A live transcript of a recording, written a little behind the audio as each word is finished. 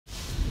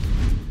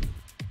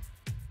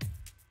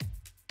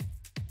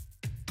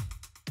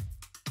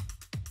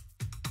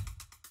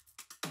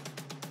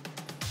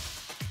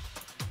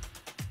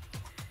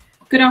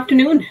Good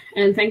afternoon,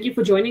 and thank you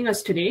for joining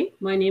us today.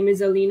 My name is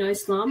Alina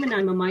Islam, and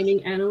I'm a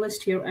mining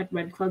analyst here at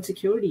Red Cloud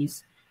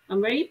Securities. I'm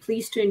very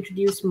pleased to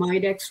introduce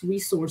Midex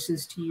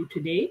Resources to you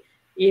today,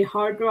 a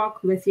hard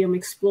rock lithium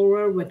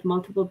explorer with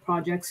multiple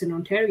projects in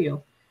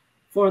Ontario.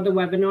 For the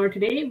webinar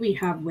today, we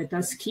have with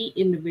us key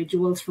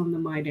individuals from the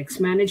Midex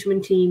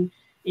management team,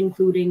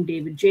 including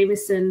David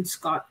Jamieson,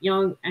 Scott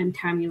Young, and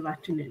Tammy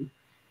Lehtinen.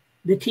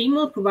 The team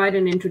will provide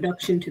an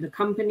introduction to the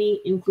company,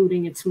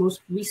 including its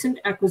most recent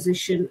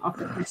acquisition of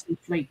the Crescent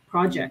Flake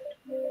project.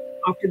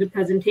 After the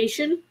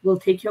presentation, we'll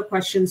take your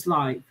questions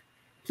live.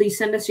 Please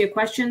send us your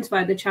questions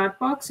via the chat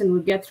box, and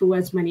we'll get through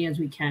as many as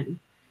we can.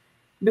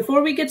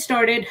 Before we get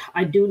started,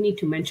 I do need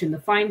to mention the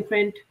fine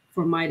print.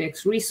 For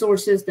Midex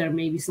Resources, there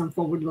may be some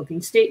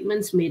forward-looking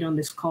statements made on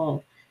this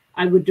call.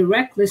 I would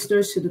direct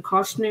listeners to the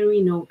cautionary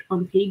note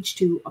on page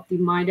 2 of the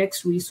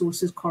Midex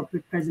Resources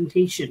corporate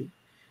presentation.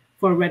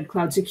 For Red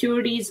Cloud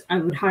Securities, I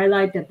would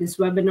highlight that this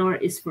webinar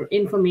is for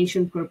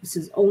information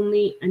purposes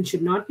only and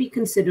should not be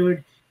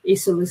considered a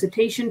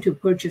solicitation to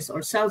purchase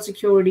or sell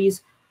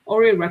securities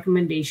or a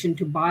recommendation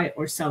to buy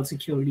or sell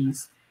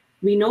securities.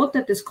 We note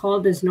that this call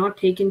does not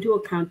take into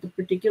account the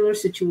particular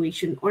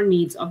situation or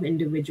needs of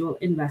individual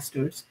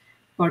investors.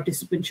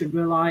 Participants should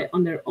rely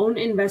on their own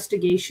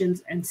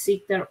investigations and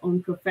seek their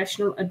own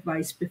professional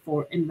advice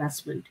before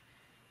investment.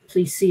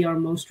 Please see our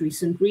most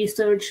recent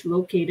research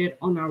located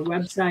on our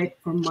website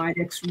for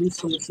Midex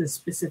Resources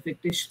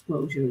specific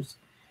disclosures.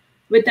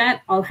 With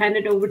that, I'll hand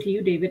it over to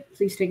you, David.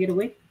 Please take it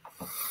away.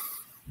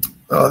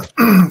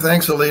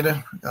 Thanks,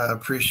 Alina. I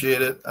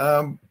appreciate it.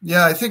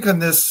 I think on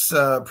this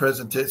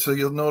presentation, so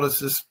you'll notice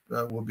this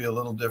will be a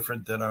little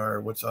different than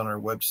what's on our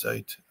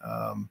website.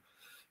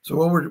 So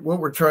what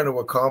we're trying to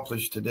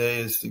accomplish today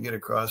is to get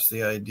across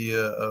the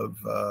idea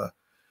of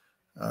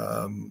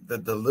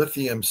that the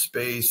lithium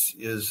space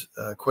is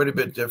quite a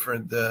bit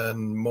different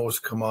than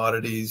most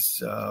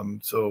commodities.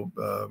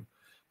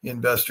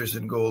 Investors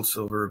in gold,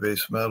 silver,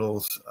 base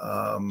metals,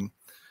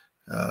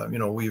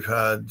 we've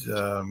had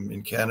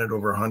in Canada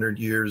over 100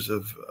 years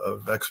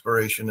of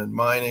exploration and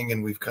mining,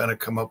 and we've kind of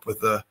come up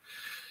with a,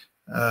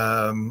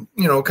 kind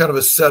of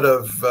a set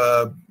of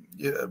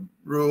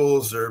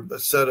rules or a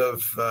set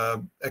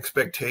of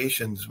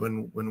expectations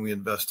when we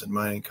invest in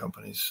mining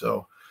companies.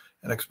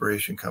 And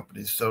exploration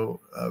companies.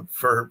 So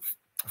for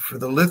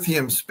the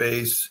lithium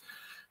space,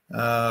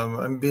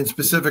 I'm being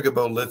specific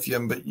about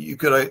lithium, but you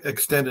could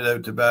extend it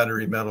out to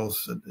battery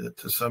metals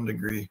to some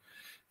degree,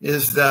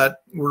 is that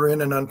we're in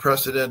an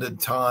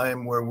unprecedented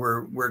time where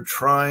we're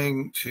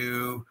trying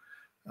to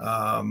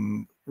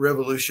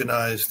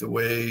revolutionize the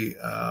way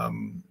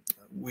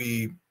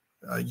we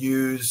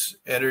use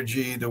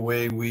energy, the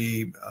way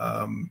we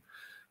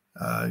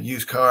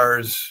use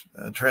cars,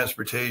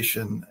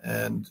 transportation,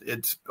 and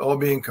it's all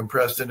being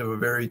compressed into a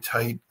very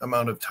tight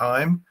amount of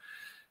time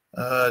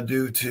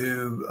due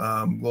to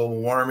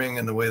global warming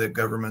and the way that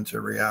governments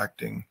are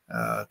reacting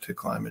to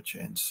climate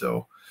change.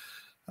 So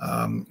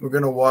we're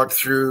going to walk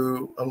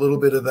through a little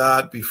bit of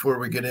that before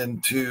we get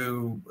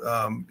into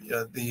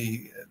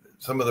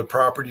some of the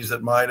properties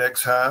that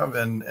Midex have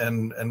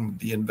and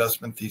the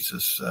investment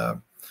thesis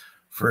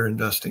for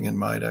investing in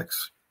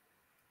Midex.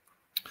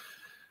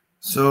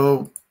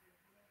 So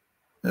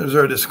there's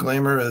our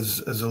disclaimer. As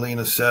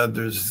Alina said,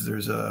 there's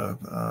the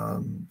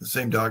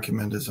same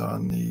document is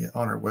on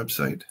our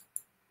website.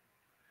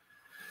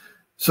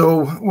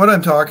 So what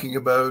I'm talking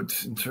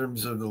about in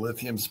terms of the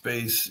lithium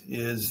space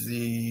is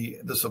the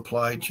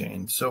supply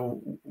chain.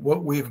 So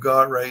what we've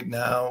got right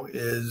now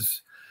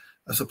is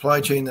a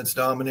supply chain that's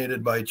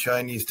dominated by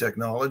Chinese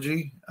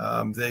technology.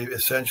 They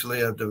essentially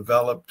have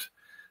developed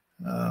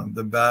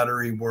the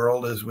battery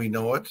world as we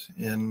know it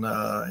in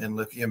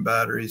lithium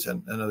batteries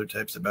and other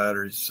types of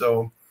batteries.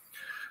 So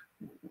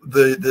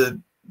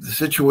the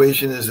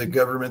situation is that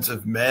governments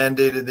have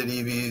mandated that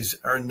EVs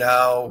are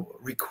now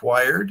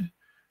required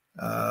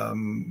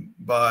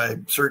by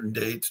certain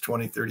dates,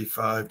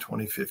 2035,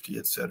 2050,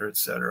 et cetera, et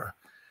cetera.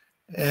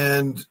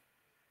 And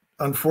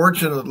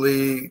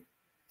unfortunately,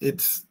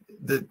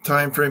 the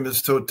time frame is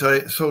so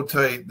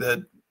tight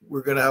that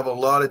we're going to have a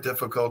lot of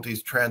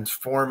difficulties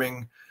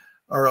transforming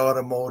our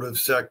automotive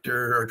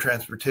sector or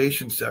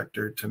transportation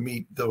sector to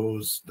meet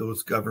those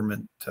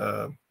government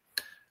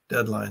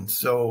deadlines.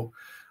 So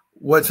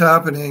what's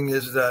happening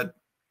is that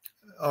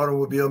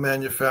automobile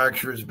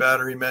manufacturers,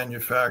 battery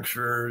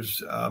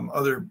manufacturers,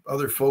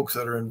 other folks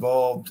that are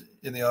involved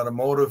in the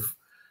automotive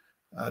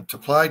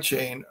supply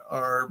chain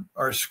are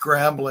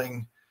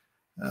scrambling.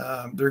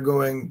 They're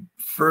going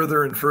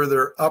further and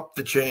further up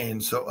the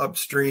chain, so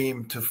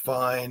upstream, to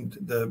find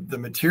the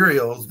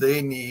materials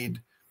they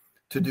need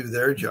to do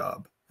their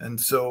job. And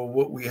so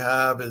what we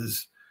have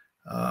is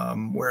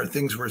where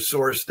things were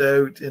sourced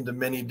out into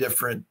many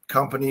different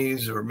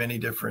companies or many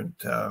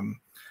different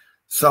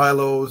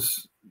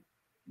silos.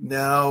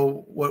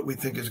 Now what we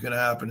think is going to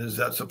happen is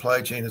that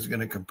supply chain is going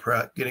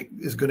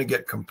to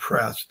get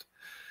compressed.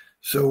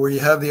 So where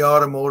you have the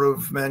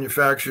automotive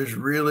manufacturers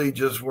really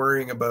just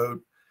worrying about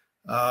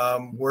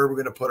where we're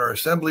going to put our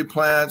assembly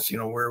plants,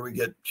 where we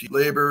get cheap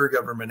labor,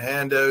 government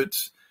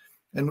handouts,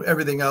 and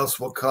everything else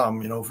will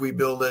come. If we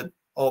build it,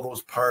 all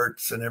those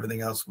parts and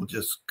everything else will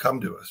just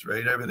come to us,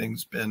 right?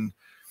 Everything's been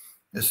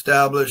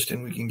established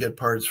and we can get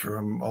parts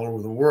from all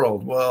over the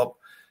world. Well,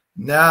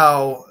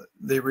 now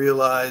they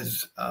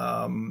realize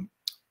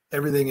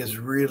everything is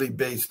really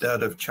based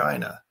out of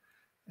China,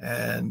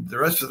 and the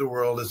rest of the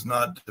world has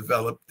not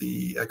developed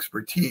the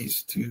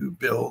expertise to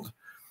build,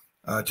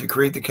 to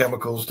create the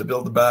chemicals, to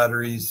build the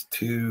batteries,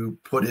 to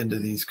put into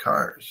these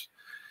cars.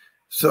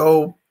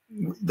 So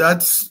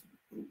that's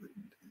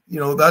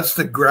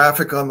the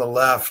graphic on the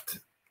left.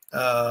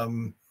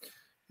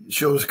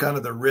 Shows kind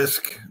of the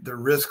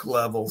risk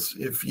levels.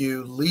 If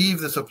you leave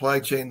the supply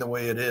chain the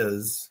way it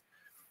is,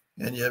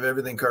 and you have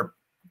everything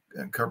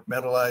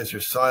compartmentalized or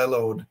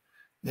siloed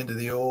into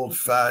the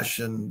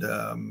old-fashioned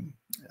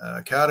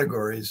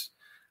categories,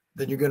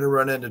 then you're going to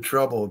run into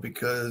trouble,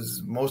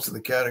 because most of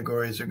the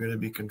categories are going to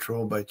be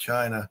controlled by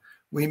China.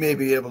 We may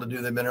be able to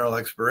do the mineral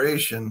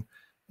exploration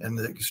and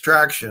the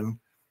extraction,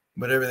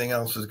 but everything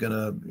else is going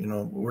to,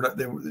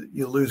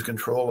 you lose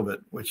control of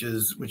it, which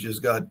has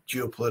got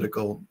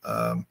geopolitical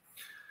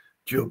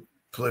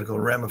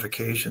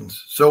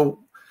ramifications.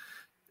 So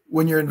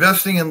when you're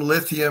investing in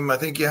lithium, I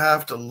think you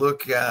have to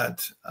look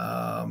at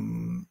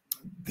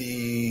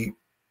the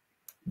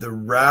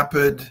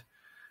rapid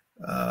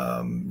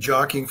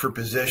jockeying for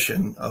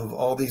position of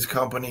all these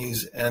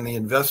companies and the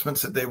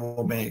investments that they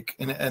will make,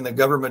 and the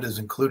government is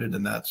included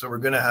in that. So we're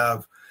going to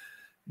have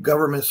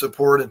government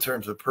support in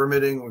terms of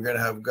permitting. We're going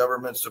to have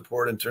government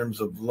support in terms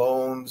of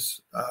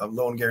loans,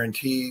 loan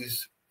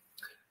guarantees,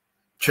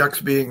 checks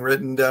being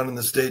written down in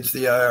the States.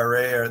 The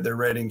IRA, they're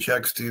writing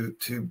checks to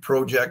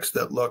projects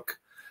that look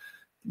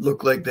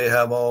like they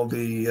have all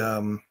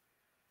the,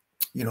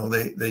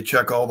 they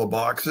check all the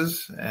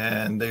boxes,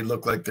 and they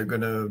look like they're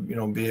going to,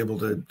 be able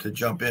to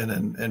jump in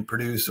and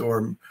produce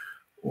or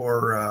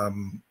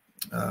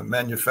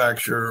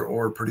manufacture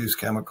or produce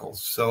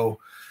chemicals. So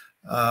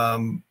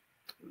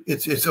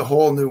it's a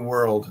whole new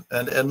world,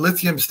 and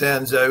lithium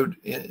stands out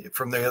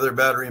from the other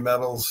battery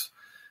metals,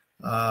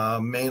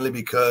 mainly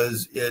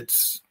because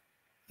it's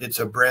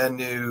a brand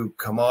new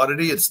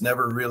commodity. It's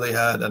never really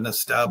had an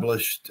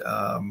established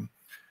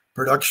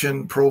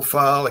production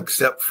profile,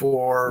 except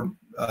for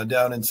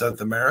down in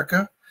South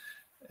America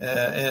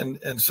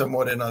and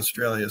somewhat in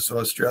Australia. So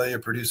Australia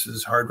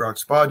produces hard rock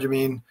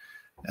spodumene,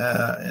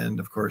 and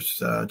of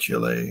course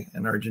Chile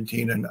and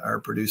Argentina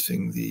are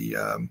producing the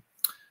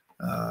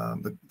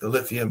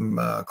lithium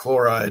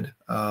chloride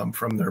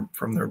from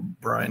their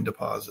brine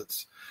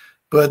deposits.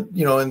 But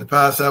in the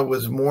past, that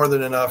was more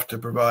than enough to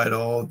provide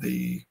all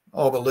the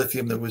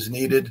lithium that was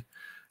needed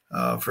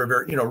for a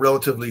very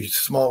relatively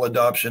small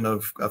adoption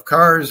of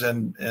cars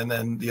and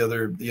then the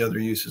other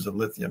uses of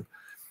lithium.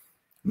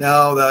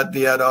 Now that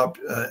the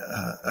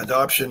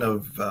adoption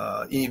of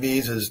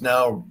EVs is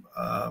now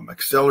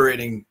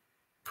accelerating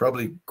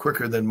probably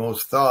quicker than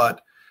most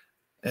thought,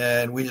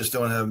 and we just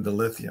don't have the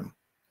lithium.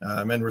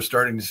 And we're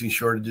starting to see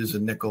shortages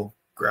of nickel,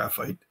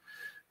 graphite,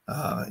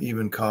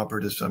 even copper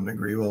to some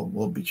degree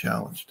will be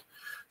challenged.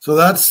 So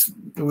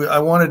I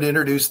wanted to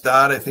introduce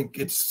that. I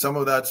think some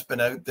of that's been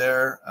out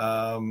there.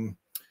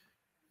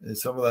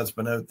 Some of that's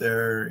been out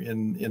there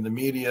in the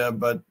media,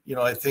 but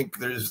I think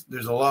there's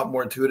a lot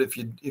more to it if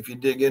you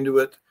dig into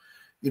it.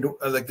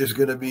 Like there's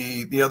going to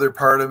be the other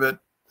part of it.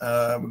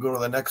 We go to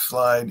the next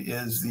slide,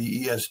 is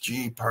the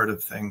ESG part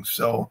of things.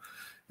 So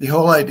the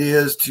whole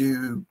idea is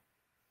to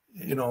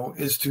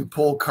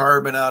pull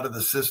carbon out of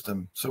the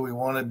system. So we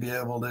want to be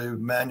able to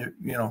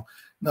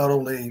not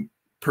only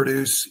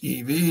produce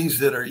EVs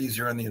that are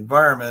easier on the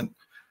environment,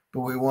 but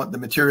we want the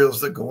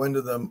materials that go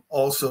into them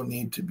also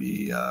needs to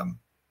be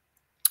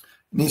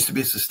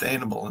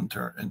sustainable in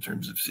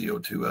terms of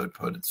CO2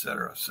 output, et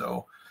cetera.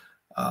 So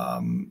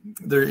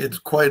it's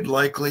quite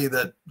likely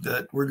that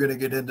we're going to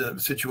get into a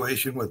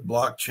situation with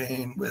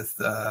blockchain, with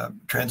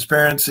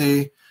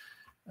transparency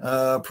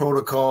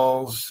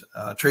protocols,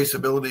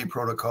 traceability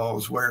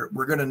protocols, where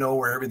we're going to know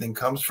where everything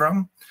comes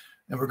from,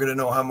 and we're going to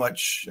know how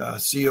much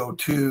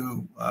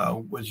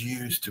CO2 was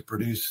used to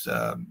produce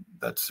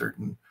that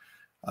certain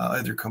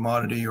either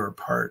commodity or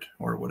part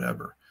or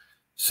whatever.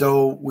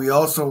 So we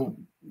also,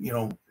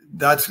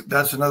 that's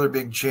another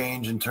big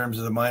change in terms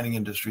of the mining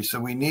industry. So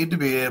we need to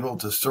be able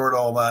to sort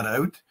all that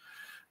out.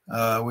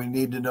 We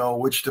need to know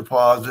which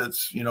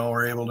deposits,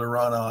 are able to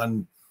run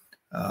on.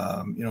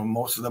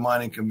 Most of the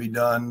mining can be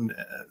done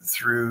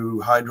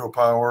through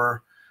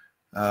hydropower,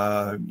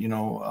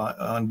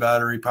 on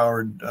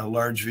battery-powered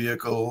large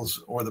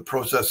vehicles, or the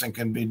processing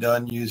can be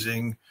done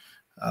using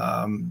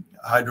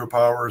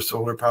hydropower,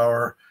 solar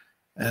power,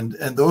 and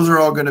those are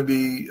all going to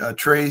be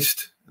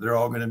traced. They're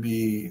all going to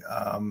be,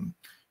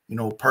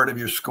 part of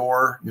your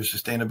score, your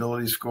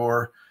sustainability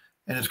score,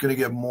 and it's going to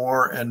get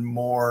more and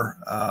more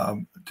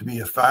to be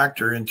a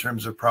factor in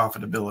terms of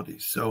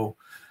profitability. So,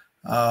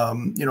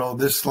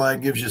 this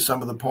slide gives you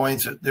some of the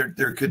points.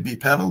 There could be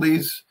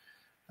penalties.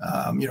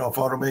 If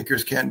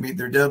automakers can't meet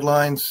their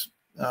deadlines,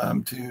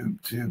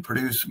 to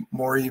produce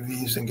more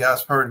EVs and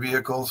gas-powered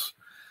vehicles.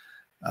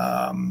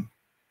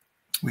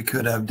 We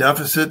could have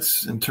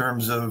deficits in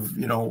terms of,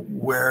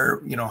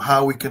 where,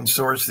 how we can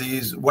source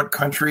these, what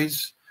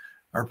countries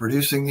are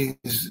producing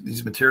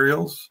these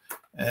materials,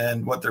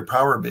 and what their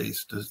power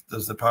base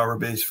does the power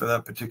base for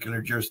that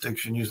particular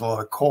jurisdiction use a lot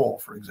of coal,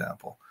 for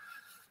example.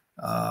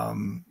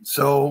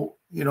 So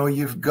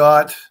you've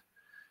got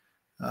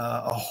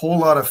a whole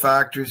lot of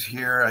factors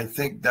here. I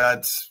think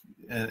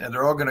and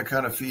they're all going to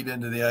kind of feed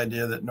into the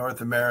idea that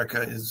North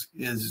America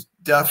is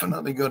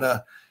definitely going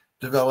to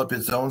develop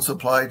its own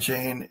supply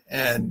chain,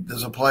 and the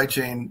supply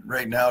chain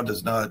right now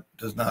does not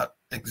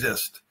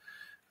exist.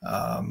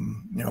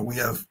 We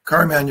have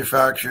car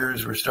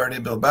manufacturers. We're starting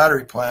to build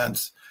battery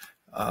plants,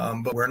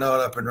 but we're not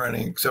up and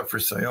running, except for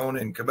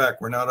Sayona in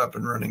Quebec. We're not up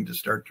and running to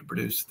start to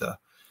produce the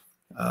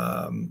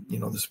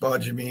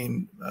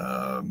spodumene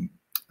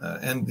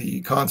and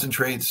the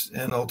concentrates,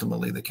 and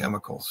ultimately the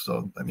chemicals.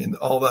 So,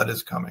 all that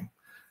is coming.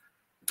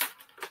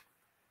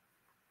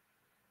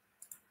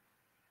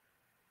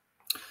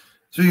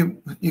 So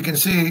you can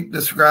see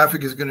this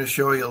graphic is going to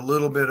show you a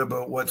little bit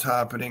about what's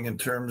happening in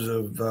terms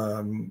of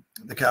the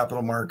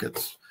capital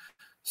markets.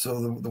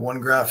 So the one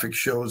graphic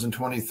shows in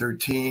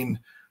 2013,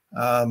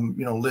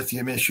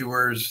 lithium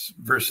issuers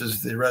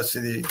versus the rest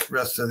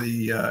of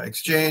the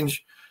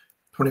exchange.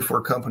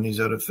 24 companies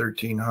out of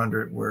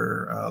 1,300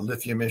 were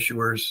lithium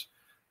issuers.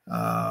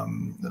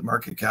 The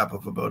market cap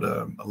of about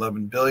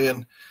 11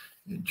 billion.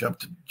 You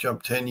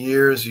jump 10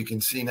 years, you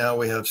can see now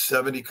we have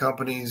 70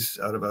 companies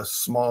out of a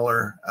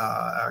smaller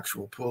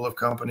actual pool of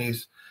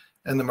companies,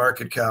 and the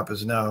market cap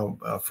is now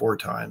 4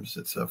 times.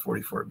 It's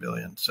 44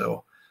 billion.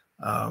 So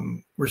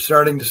we're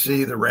starting to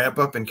see the ramp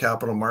up in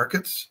capital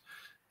markets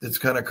that's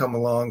kind of come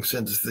along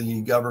since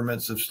the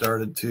governments have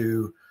started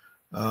to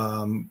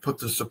put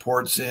the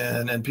supports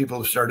in, and people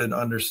have started to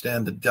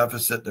understand the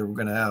deficit that we're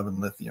going to have in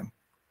lithium.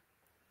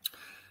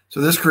 So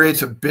this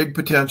creates a big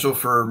potential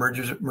for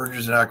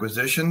mergers and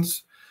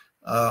acquisitions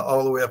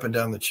all the way up and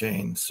down the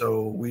chain.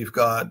 So we've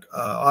got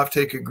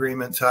offtake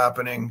agreements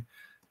happening.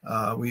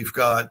 We've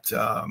got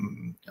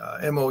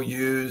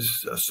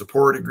MOUs,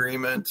 support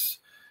agreements,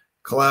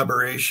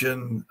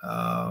 collaboration,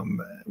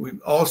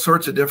 all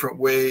sorts of different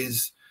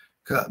ways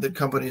that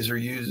companies are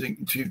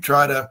using to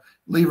try to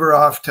lever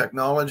off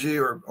technology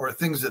or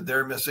things that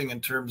they're missing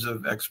in terms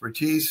of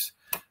expertise.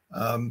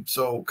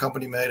 So a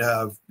company might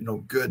have,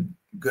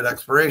 good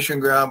exploration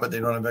ground, but they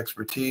don't have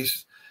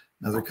expertise.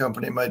 Another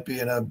company might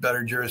be in a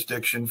better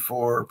jurisdiction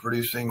for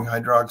producing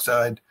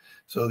hydroxide.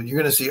 So you're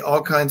going to see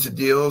all kinds of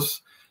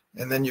deals,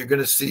 and then you're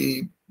going to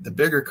see the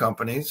bigger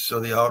companies. So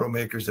the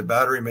automakers, the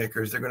battery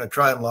makers, they're going to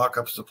try and lock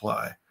up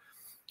supply.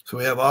 So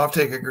we have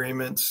offtake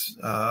agreements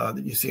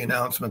that you see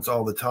announcements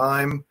all the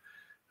time.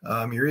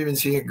 You're even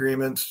seeing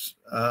agreements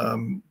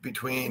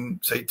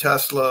between, say,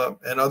 Tesla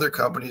and other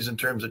companies in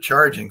terms of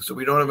charging. So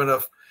we don't have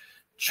enough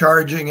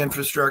charging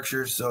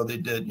infrastructure. So they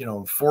did,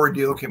 Ford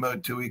deal came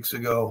out 2 weeks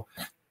ago,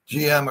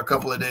 GM a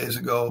couple of days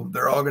ago.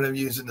 They're all going to be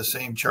using the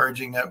same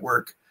charging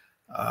network.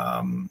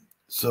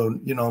 So,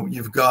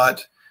 you've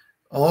got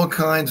all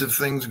kinds of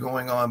things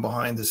going on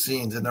behind the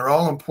scenes, and they're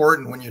all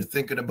important when you're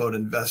thinking about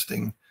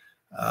investing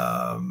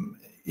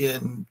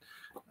in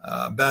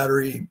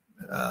battery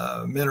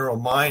mineral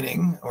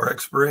mining or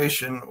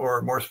exploration,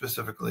 or more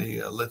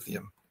specifically,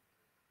 lithium.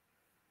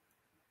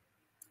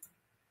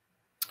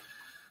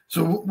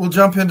 So we'll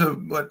jump into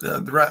what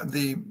the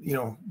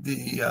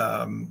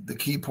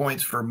key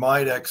points for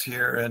Midex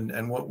here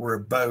and what we're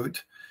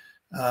about.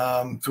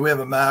 So we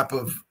have a map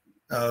of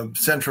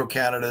central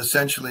Canada,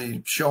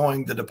 essentially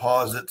showing the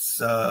deposits,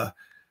 the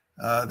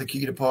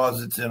key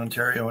deposits in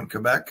Ontario and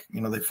Quebec.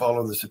 They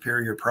follow the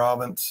Superior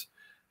Province,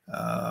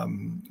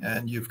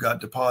 and you've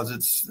got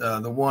deposits.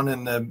 The one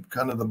in the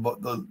kind of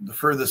the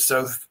furthest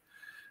south,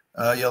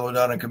 yellow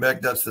dot in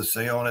Quebec, that's the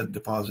Sayona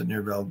deposit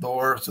near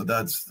Val-d'Or. So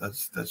that's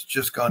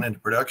just gone into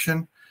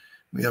production.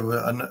 We have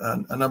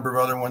a number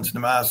of other ones,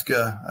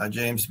 Nemaska,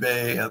 James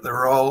Bay.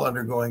 They're all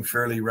undergoing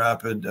fairly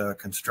rapid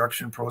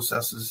construction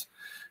processes.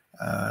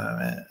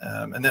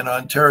 And then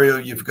Ontario,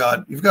 you've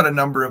got a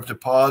number of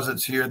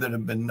deposits here that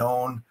have been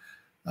known.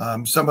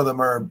 Some of them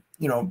are,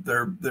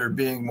 they're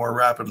being more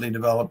rapidly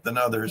developed than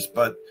others,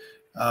 but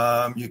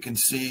you can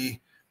see,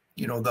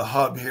 the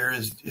hub here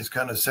is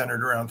kind of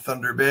centered around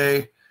Thunder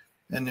Bay.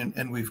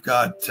 And we've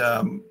got,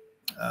 you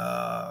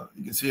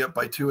can see up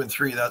by 2 and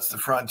 3, that's the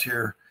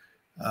Frontier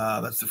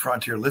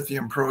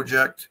Lithium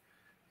Project.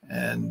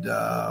 And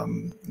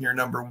near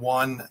number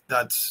 1,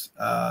 that's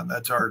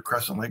our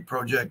Crescent Lake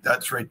project.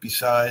 That's right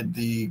beside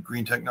the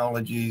Green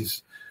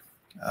Technologies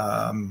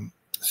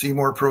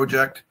Seymour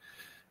project.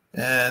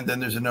 And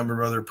then there's a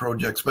number of other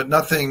projects, but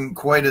nothing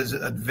quite as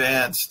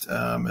advanced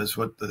as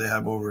what they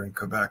have over in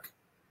Quebec.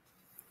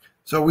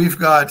 So we've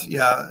got,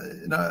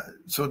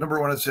 so number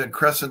 1, I said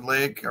Crescent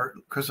Lake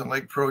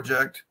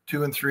project.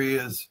 2 and 3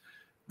 is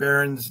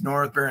Barons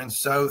North, Barons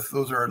South.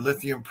 Those are our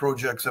lithium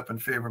projects up in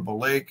Favorable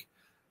Lake,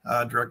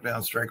 directly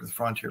on strike with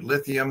Frontier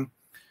Lithium.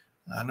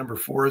 Number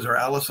 4 is our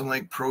Allison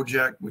Lake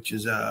project, which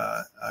is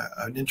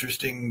an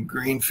interesting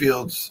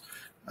greenfields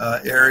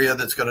area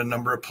that's got a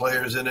number of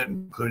players in it,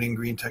 including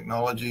Green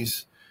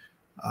Technologies.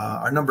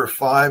 Our number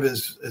 5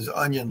 is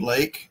Onion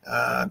Lake.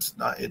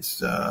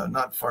 It's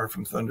not far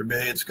from Thunder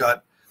Bay. It's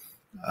got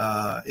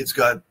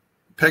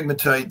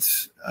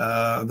pegmatites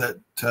that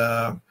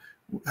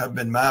have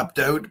been mapped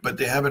out, but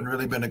they haven't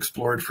really been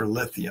explored for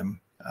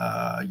lithium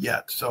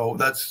yet. So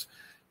that's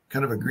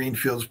kind of a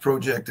greenfields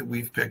project that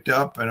we've picked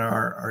up and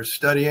are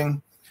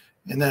studying.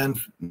 And then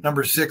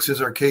number 6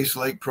 is our Case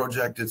Lake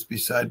project. It's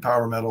beside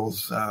Power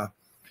Metals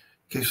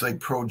Case Lake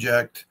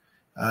project.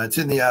 It's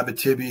in the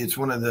Abitibi. It's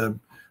one of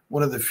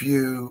the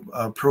few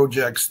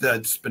projects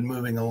that's been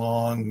moving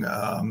along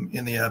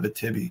in the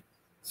Abitibi.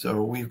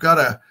 So we've got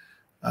a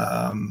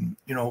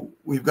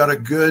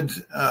good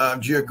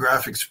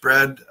geographic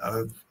spread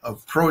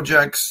of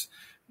projects.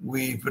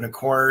 We've been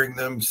acquiring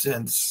them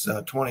since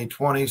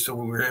 2020, so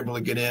we were able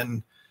to get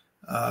in,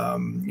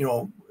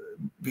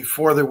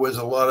 before there was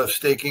a lot of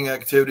staking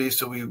activity,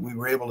 so we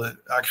were able to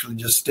actually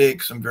just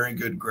stake some very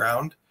good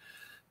ground.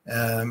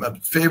 A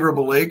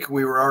favorable lake,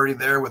 we were already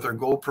there with our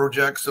gold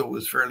project, so it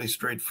was fairly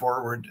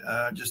straightforward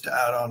just to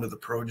add on to the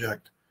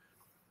project.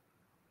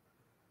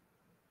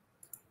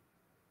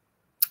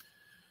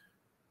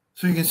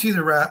 So you can see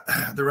the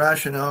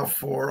rationale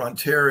for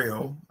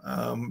Ontario.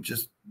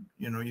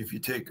 If you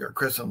take our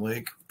Crescent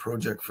Lake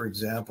project, for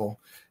example,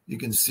 you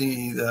can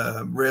see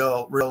the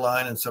rail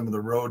line and some of the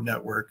road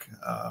network.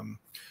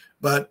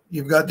 But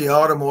you've got the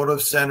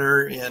automotive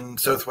center in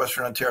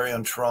southwestern Ontario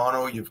and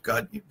Toronto. You've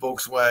got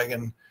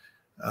Volkswagen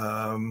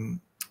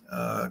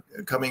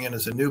coming in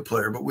as a new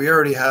player. But we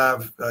already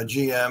have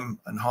GM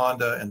and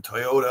Honda and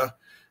Toyota,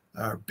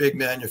 big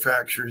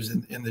manufacturers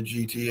in the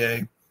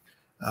GTA.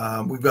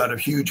 We've got a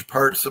huge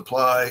part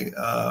supply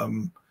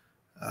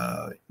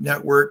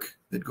network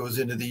that goes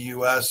into the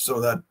U.S. so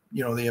that,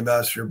 the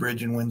Ambassador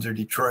Bridge in Windsor,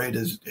 Detroit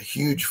is a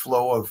huge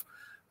flow of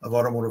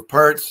automotive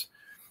parts.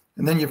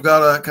 And then you've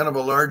got a kind of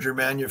a larger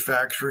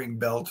manufacturing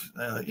belt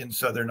in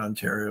southern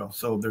Ontario.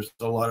 So there's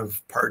a lot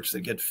of parts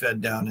that get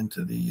fed down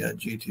into the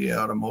GTA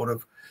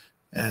automotive,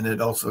 and it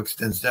also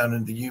extends down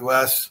into the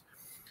U.S.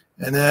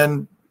 And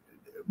then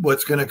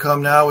what's going to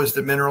come now is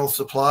the mineral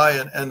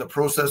supply and the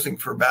processing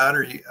for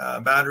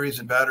batteries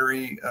and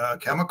battery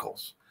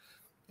chemicals.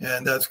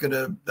 And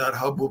that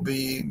hub will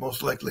be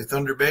most likely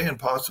Thunder Bay and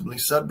possibly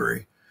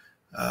Sudbury.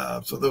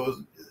 So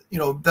those,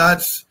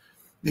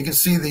 you can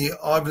see the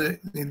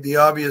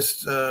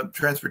obvious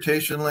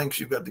transportation links.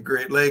 You've got the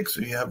Great Lakes,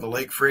 so you have the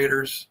lake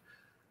freighters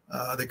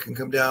that can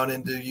come down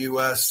into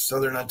U.S.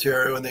 southern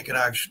Ontario, and they can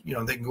actually,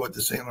 they can go at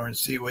the St.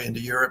 Lawrence Seaway into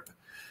Europe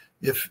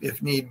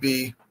if need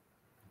be.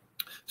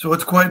 So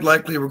it's quite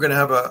likely we're going to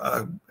have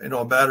a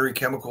battery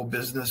chemical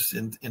business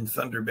in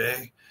Thunder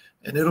Bay,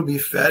 and it'll be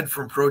fed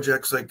from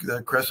projects like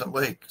the Crescent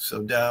Lake.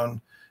 So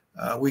down,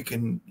 we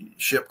can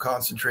ship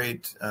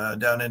concentrate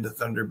down into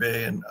Thunder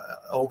Bay, and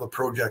all the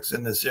projects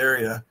in this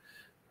area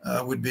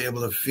would be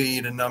able to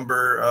feed a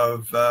number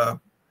of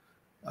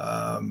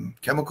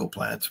chemical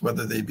plants,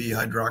 whether they be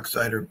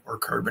hydroxide or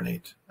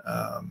carbonate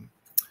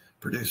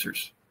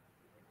producers.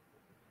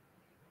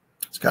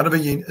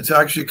 It's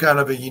actually kind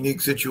of a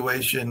unique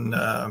situation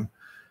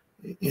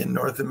in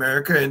North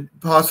America and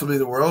possibly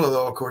the world,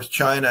 although of course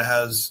China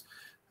has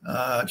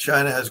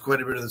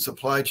quite a bit of the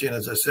supply chain,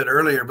 as I said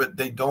earlier, but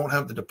they don't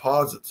have the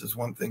deposits is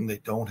one thing they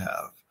don't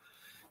have.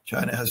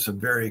 China has some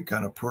very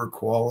kind of poor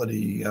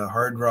quality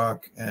hard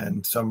rock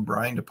and some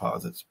brine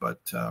deposits,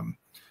 but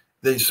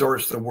they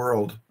source the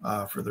world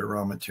for their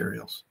raw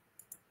materials.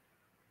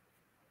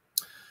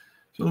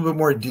 So a little bit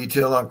more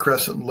detail on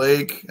Crescent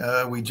Lake.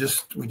 We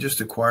just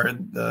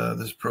acquired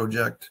this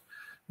project.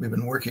 We've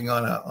been working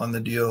on the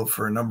deal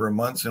for a number of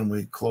months, and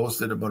we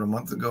closed it about a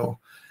month ago.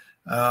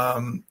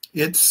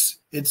 It's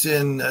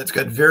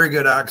got very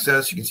good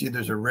access. You can see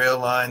there's a rail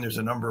line. There's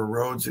a number of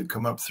roads that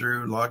come up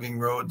through, logging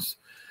roads.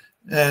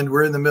 And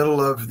we're in the middle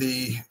of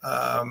the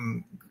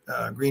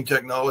Green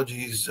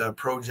Technologies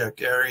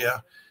project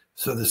area.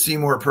 So the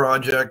Seymour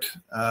project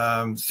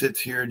sits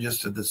here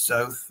just to the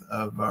south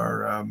of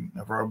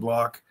our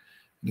block.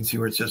 You can see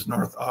where it says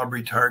North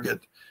Aubrey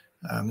target.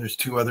 There's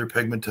 2 other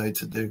pegmatites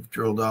that they've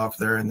drilled off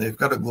there, and they've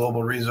got a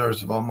global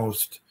resource of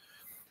almost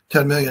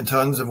 10 million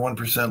tons of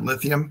 1%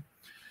 lithium.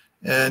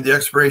 And the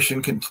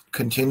exploration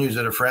continues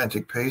at a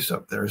frantic pace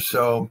up there.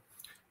 So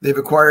they've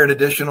acquired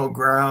additional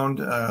ground,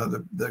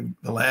 the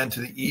land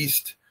to the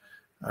east,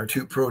 our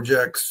 2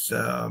 projects,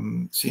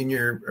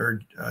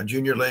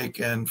 Junior Lake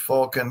and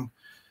Falcon,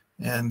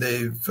 and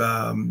they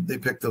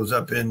picked those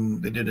up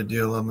they did a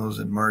deal on those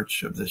in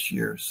March of this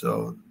year.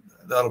 So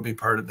that'll be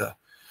part of the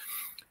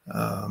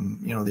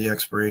the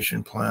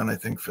exploration plan, I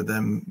think, for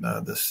them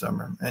this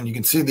summer. And you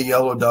can see the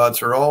yellow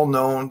dots are all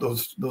known.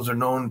 Those are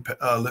known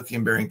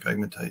lithium-bearing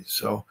pegmatites.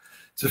 So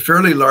it's a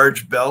fairly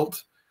large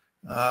belt.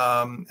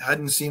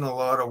 Hadn't seen a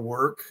lot of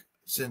work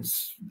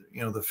since the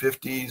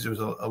 50s. There was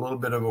a little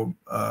bit of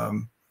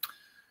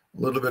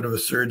a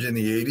surge in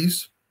the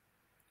 80s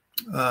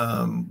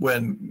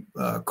when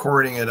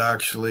Corning had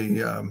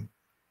actually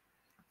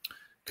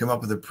come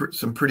up with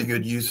some pretty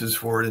good uses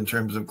for it in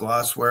terms of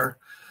glassware,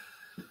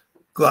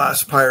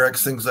 glass,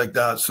 Pyrex, things like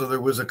that. So there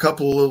was a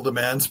couple of little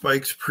demand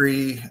spikes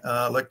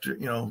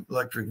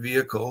electric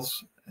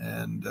vehicles,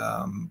 and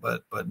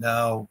but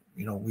now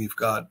we've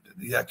got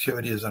the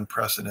activity is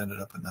unprecedented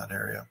up in that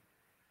area.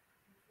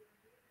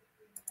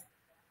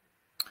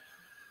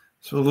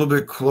 So a little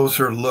bit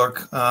closer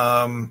look.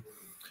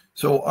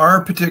 So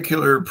our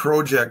particular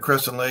project,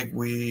 Crescent Lake,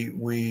 we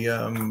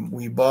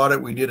bought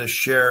it. We did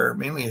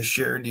mainly a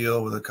share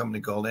deal with a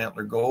company called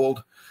Antler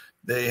Gold.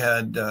 They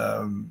had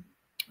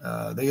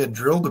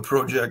drilled the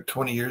project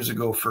 20 years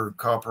ago for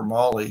copper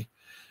moly.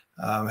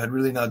 Had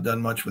really not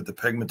done much with the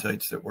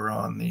pegmatites that were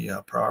on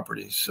the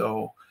property.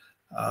 So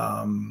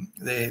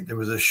there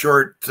was a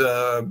short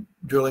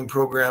drilling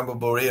program of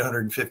about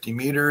 850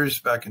 meters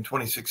back in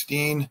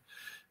 2016.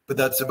 But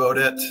that's about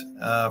it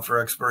for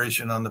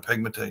exploration on the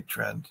pegmatite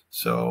trend.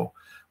 So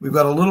we've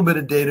got a little bit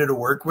of data to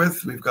work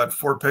with. We've got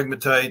 4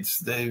 pegmatites.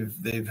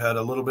 They've had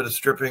a little bit of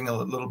stripping, a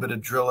little bit of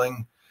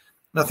drilling,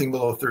 nothing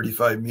below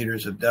 35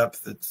 meters of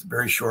depth. It's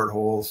very short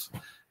holes.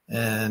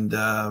 And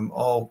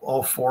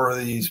all 4 of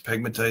these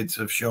pegmatites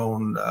have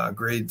shown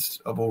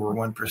grades of over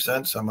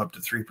 1%, some up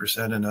to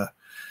 3%.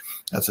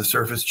 That's a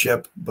surface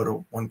chip,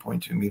 about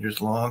 1.2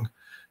 meters long.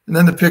 And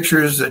then the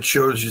pictures that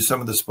shows you some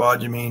of the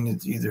spodumene,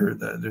 it's either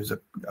there's a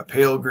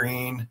pale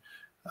green,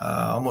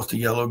 almost a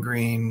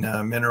yellow-green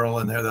mineral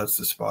in there. That's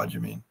the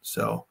spodumene.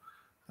 So,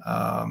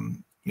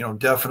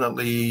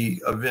 definitely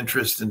of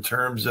interest in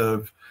terms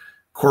of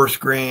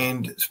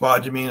coarse-grained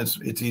spodumene.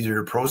 It's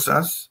easier to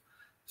process.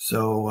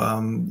 So,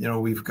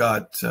 we've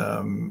got,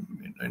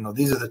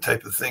 these are the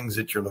type of things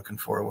that you're looking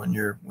for when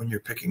you're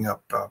picking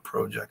up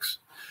projects.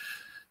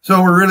 So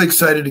we're really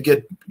excited to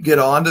get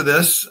onto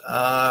this.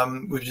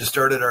 We've just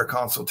started our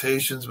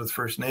consultations with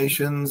First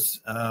Nations.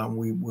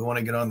 We want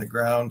to get on the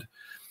ground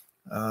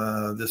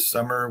this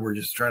summer. We're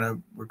trying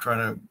to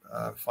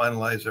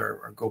finalize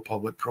our go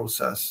public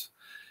process,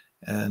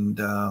 and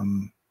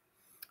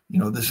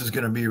this is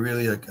going to be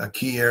really a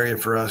key area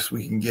for us.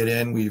 We can get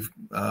in.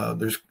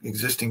 There's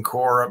existing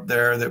core up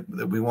there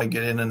that we want to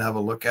get in and have a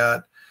look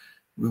at.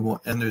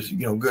 And there's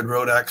good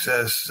road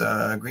access.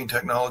 Green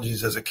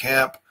Technologies as a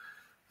camp.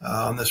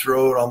 On this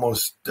road,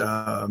 almost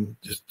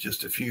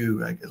just a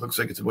few. It looks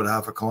like it's about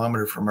half a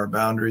kilometer from our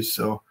boundaries.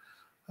 So,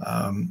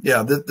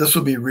 this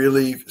will be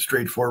really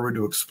straightforward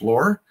to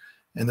explore,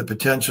 and the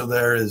potential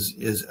there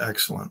is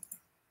excellent.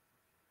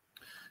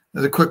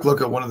 There's a quick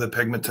look at one of the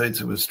pegmatites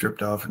that was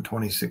stripped off in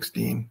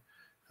 2016.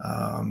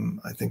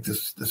 I think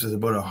this is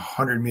about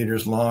 100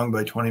 meters long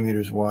by 20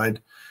 meters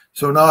wide.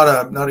 So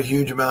not a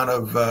huge amount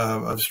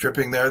of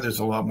stripping there. There's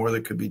a lot more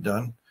that could be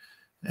done,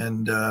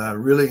 and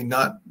really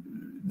not.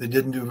 They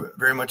didn't do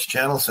very much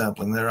channel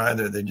sampling there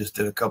either. They just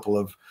did a couple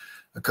of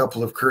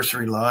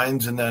cursory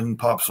lines and then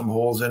pop some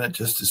holes in it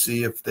just to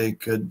see if they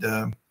could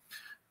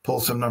pull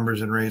some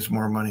numbers and raise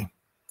more money.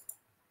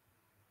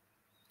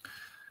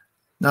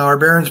 Now our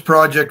Barons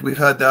project, we've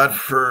had that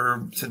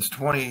since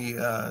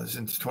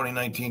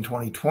 2019,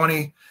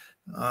 2020.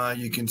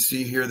 You can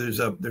see here there's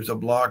a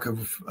block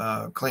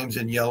of claims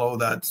in yellow.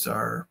 That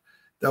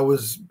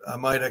was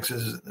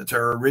Midex's. It's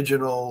our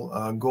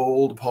original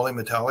gold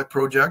polymetallic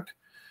project.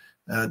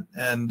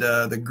 And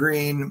the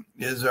green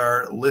is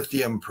our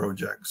lithium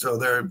project. So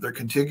they're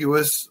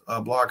contiguous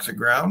blocks of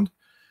ground.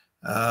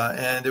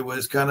 And it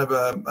was kind of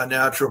a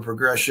natural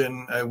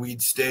progression.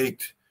 We'd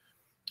staked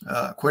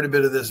quite a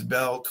bit of this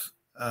belt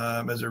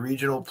as a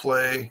regional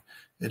play.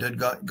 It had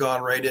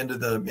gone right into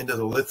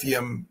the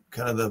lithium,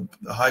 kind of the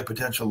high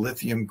potential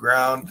lithium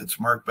ground that's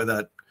marked by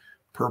that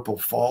purple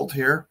fault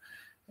here.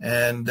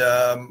 And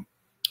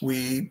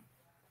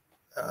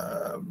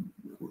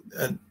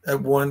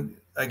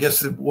I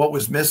guess what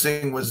was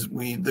missing was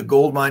the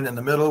gold mine in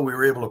the middle. We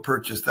were able to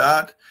purchase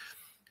that.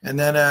 And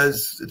then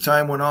as the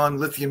time went on,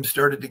 lithium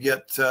started to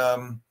get,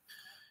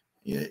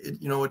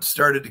 it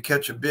started to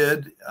catch a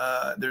bid.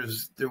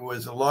 There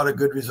was a lot of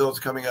good results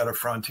coming out of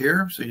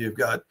Frontier. So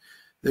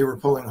they were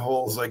pulling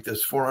holes like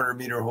this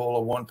 400-meter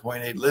hole of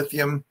 1.8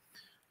 lithium.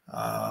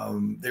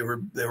 They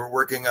were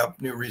working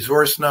up new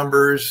resource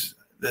numbers.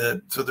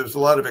 So there's a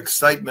lot of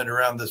excitement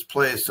around this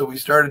place. So we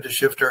started to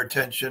shift our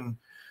attention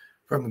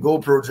from the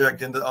gold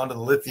project onto the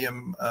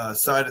lithium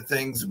side of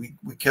things. We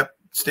kept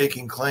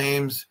staking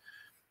claims,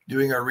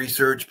 doing our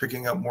research,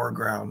 picking up more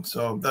ground.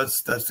 So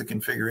that's the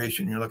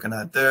configuration you're looking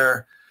at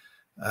there.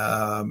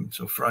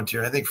 So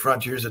Frontier, I think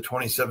Frontier's at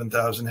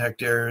 27,000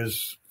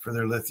 hectares for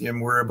their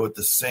lithium. We're about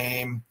the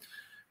same.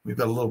 We've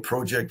got a little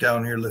project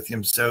down here,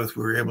 Lithium South,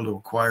 we were able to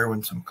acquire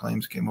when some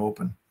claims came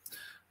open.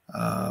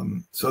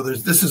 So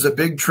this is a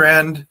big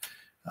trend.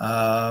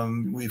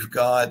 We've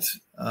got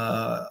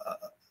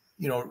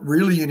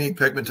really unique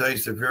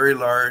pegmatites. They're very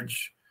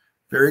large,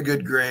 very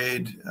good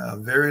grade,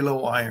 very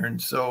low iron.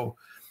 So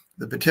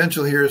the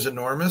potential here is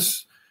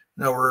enormous.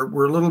 Now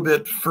we're a little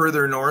bit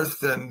further north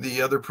than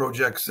the other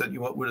projects that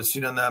you would have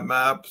seen on that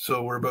map.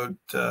 So we're about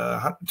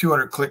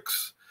 200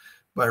 clicks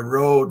by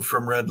road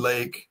from Red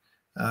Lake.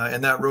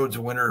 And that road's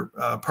a winter,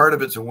 part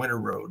of it's a winter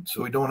road.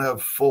 So we don't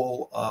have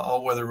full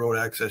all-weather road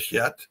access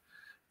yet,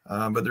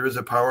 but there is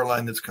a power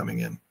line that's coming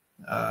in,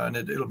 and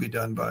it'll be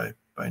done by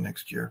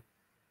next year.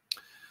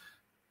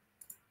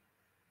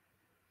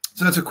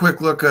 So that's a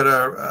quick look at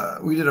our,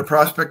 we did a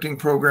prospecting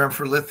program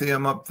for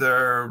lithium up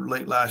there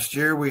late last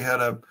year. We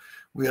had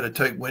a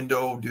tight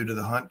window due to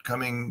the hunt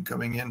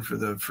coming in for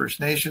the First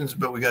Nations,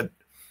 but we got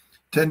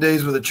 10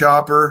 days with a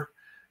chopper.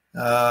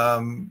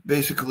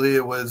 Basically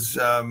it was,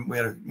 we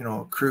had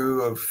a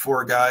crew of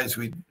 4 guys.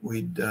 We'd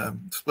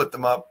split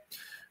them up.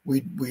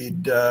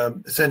 We'd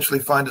essentially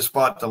find a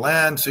spot to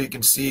land. So you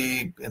can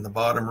see in the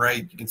bottom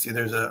right, you can see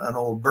there's an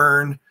old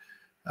burn,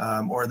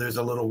 or there's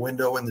a little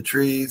window in the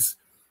trees.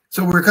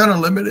 So we're kind of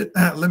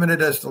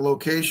limited as to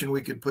location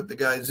we could put the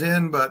guys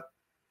in, but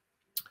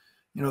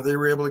they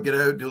were able to get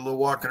out, do a little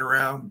walking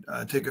around,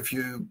 take a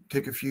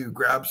few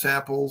grab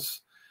samples,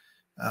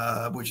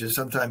 which is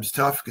sometimes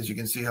tough because you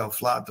can see how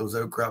flat those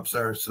outcrops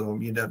are. So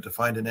you'd have to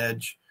find an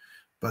edge,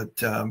 but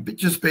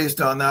just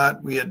based on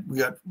that, we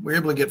were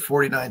able to get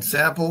 49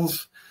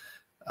 samples,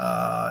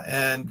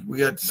 and we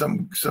got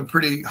some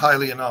pretty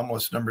highly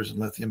anomalous numbers in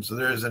lithium. So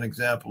there's an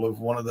example of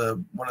one of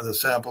the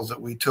samples that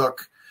we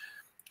took.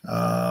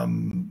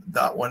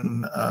 That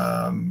one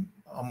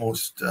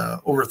almost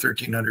over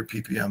 1,300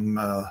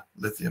 ppm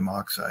lithium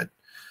oxide.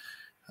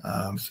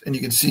 And you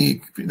can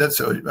see, that's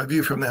a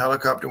view from the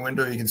helicopter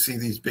window. You can see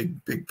these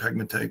big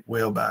pegmatite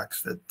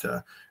whalebacks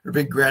or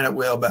big granite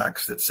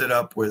whalebacks that sit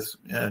up with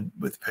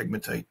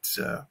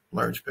pegmatites,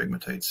 large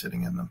pegmatites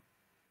sitting in them.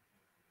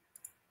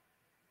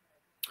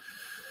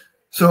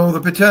 So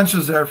the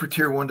potentials there for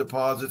tier 1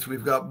 deposits,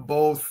 we've got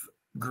both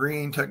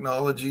green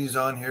technologies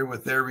on here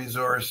with their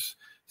resource.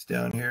 It's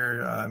down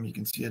here. You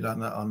can see it on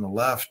the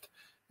left.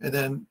 And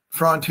then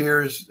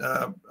Frontiers,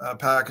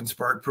 PAC and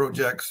Spark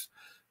projects,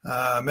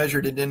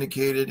 measured and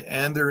indicated,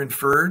 and they're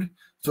inferred.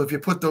 So if you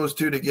put those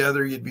two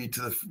together, you'd be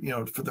to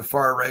the for the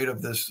far right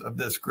of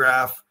this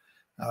graph,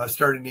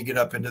 starting to get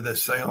up into the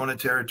Sayona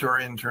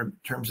territory in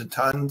terms of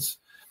tons.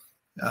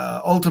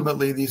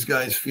 Ultimately, these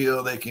guys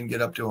feel they can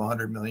get up to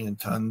 100 million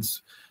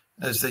tons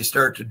as they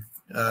start to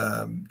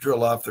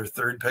drill off their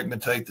third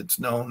pegmatite that's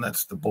known.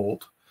 That's the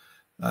Bolt.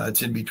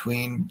 It's in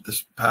between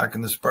the PAC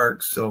and the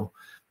Sparks. So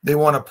they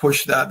want to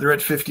push that. They're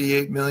at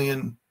 58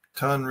 million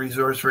ton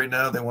resource right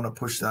now. They want to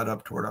push that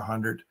up toward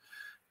 100.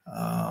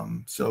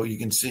 So you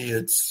can see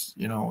it's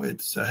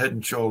a head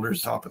and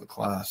shoulders top of the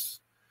class.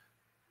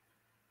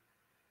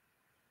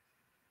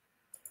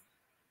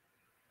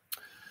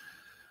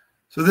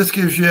 So this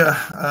gives you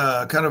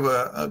kind of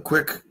a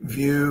quick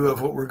view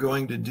of what we're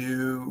going to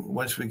do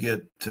once we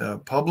get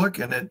public,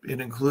 and it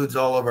includes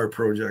all of our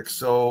projects.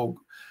 So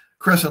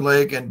Crescent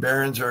Lake and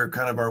Barrens are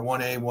kind of our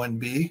 1A,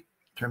 1B in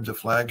terms of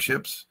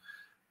flagships,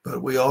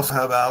 but we also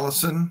have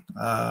Allison,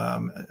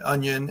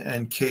 Onion,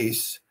 and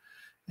Case,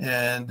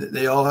 and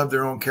they all have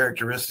their own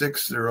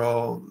characteristics.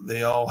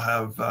 They all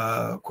have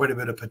quite a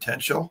bit of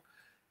potential,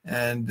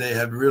 and they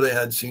have really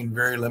seen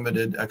very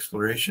limited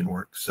exploration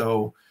work.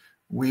 So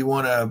we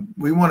want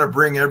to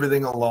bring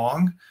everything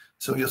along.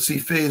 So you'll see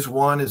phase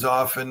 1 is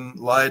often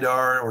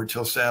LiDAR or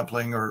till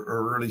sampling or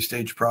early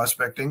stage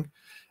prospecting.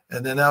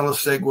 And then that'll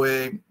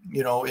segue,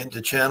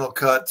 into channel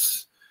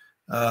cuts,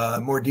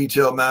 more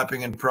detailed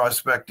mapping and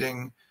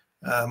prospecting,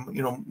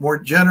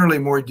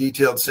 more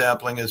detailed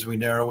sampling as we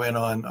narrow in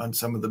on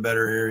some of the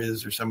better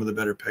areas or some of the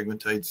better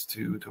pegmatites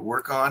to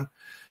work on.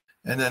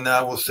 And then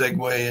that will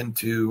segue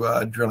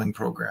into drilling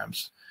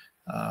programs.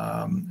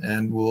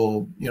 And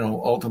we'll,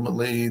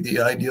 ultimately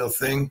the ideal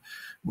thing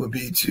would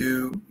be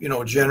to,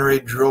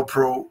 generate drill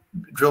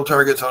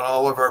targets on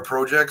all of our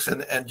projects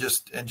and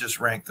just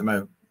rank them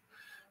out.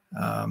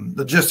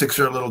 Logistics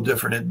are a little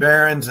different at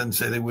Barrens than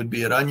say they would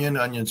be at Onion.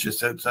 Onion's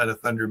just outside of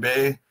Thunder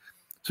Bay,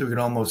 so we can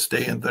almost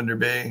stay in Thunder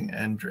Bay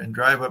and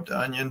drive up to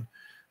Onion.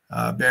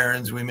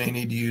 Barrens, we may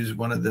need to use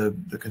one of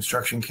the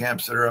construction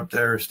camps that are up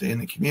there or stay in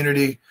the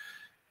community.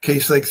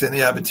 Case Lake's in the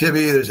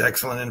Abitibi. There's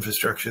excellent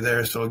infrastructure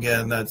there. So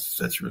again,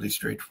 that's really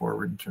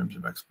straightforward in terms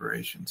of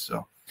exploration.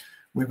 So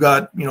we've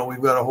got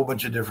a whole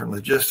bunch of different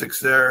logistics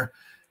there.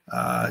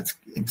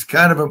 It's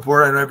kind of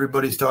important. I know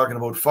everybody's talking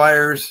about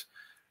fires.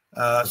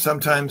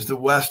 Sometimes the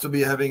west will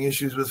be having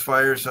issues with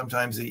fires,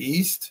 sometimes the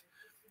east.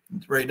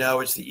 Right now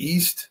it's the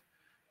east,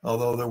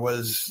 although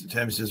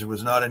Tammy says there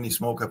was not any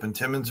smoke up in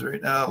Timmins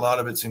right now. A lot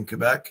of it's in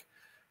Quebec.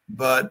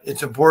 But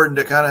it's important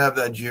to kind of have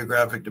that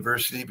geographic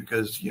diversity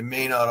because you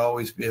may not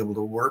always be able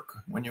to work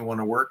when you want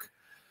to work.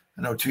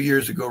 I know 2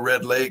 years ago,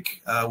 Red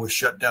Lake was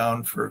shut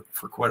down for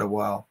quite a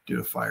while due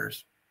to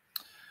fires.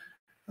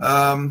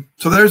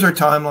 So there's our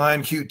timeline,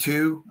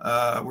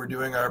 Q2. We're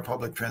doing our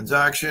public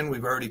transaction.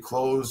 We've already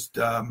closed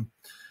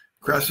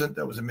Crescent.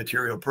 That was a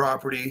material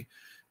property.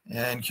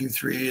 And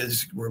Q3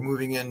 is we're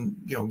moving in,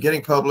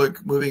 getting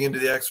public, moving into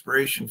the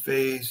exploration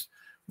phase.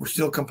 We're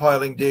still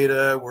compiling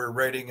data. We're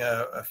writing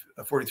a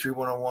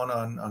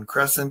 43-101 on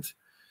Crescent.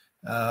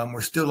 We're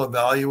still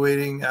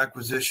evaluating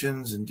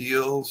acquisitions and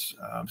deals,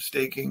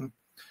 staking.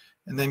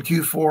 And then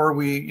Q4,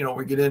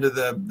 we get into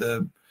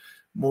the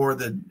more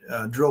the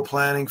drill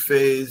planning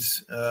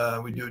phase.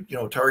 We do,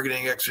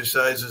 targeting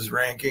exercises,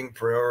 ranking,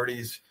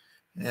 priorities,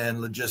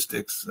 and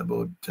logistics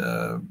about,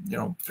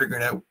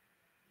 figuring out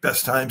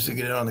best times to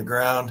get in on the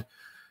ground.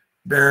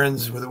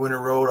 Barrens with a winter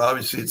road,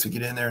 obviously it's to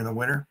get in there in the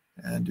winter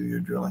and do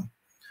your drilling.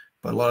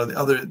 But a lot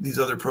of these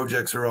other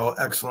projects are all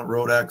excellent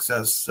road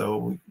access. So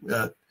we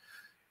got,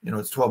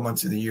 it's 12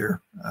 months of the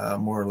year,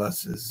 more or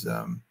less, is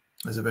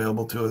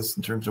available to us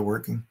in terms of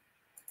working.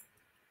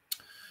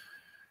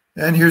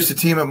 And here's the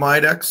team at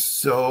Midex.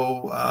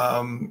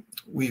 So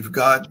we've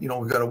got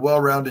a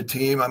well-rounded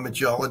team. I'm a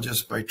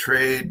geologist by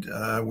trade.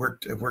 I've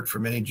worked for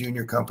many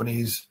junior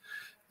companies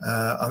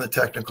on the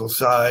technical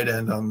side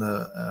and on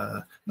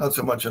the not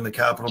so much on the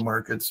capital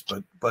markets,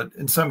 but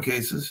in some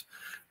cases.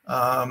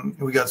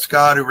 We got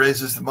Scott, who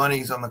raises the money.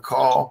 He's on the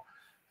call,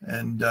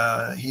 and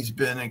he's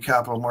been in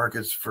capital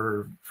markets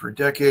for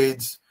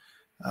decades.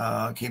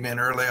 Came in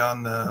early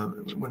on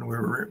when we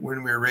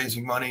were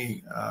raising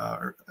money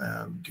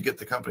to get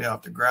the company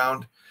off the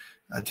ground.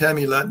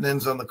 Tammy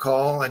Lehtinen's on the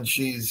call, and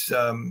she's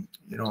when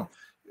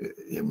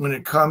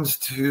it comes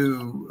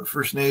to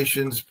First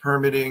Nations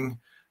permitting,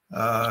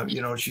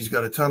 she's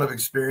got a ton of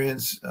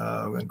experience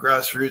in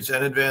grassroots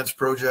and advanced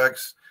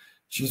projects.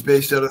 She's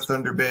based out of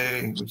Thunder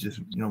Bay, which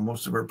is,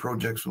 most of our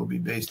projects will be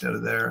based out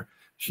of there.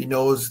 She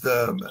knows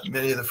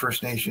many of the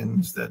First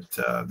Nations that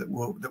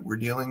we're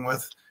dealing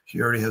with. She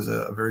already has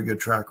a very good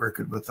track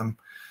record with them.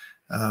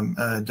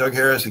 Doug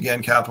Harris,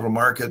 again, capital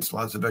markets,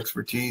 lots of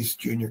expertise,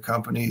 junior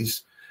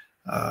companies.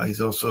 He's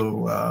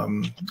also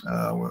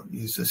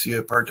he's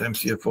a part-time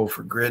CFO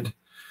for Grid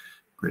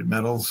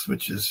Metals,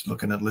 which is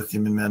looking at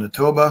lithium in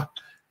Manitoba.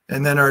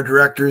 And then our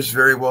directors,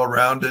 very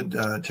well-rounded.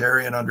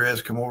 Terry and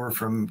Andreas come over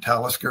from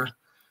Talisker.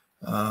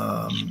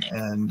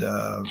 And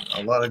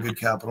a lot of good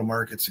capital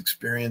markets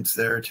experience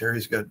there.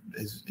 Terry's got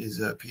his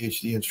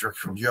PhD in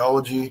structural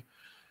geology.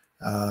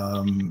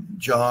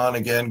 John,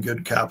 again,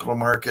 good capital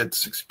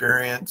markets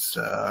experience.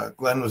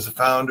 Glenn was the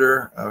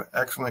founder,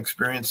 excellent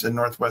experience in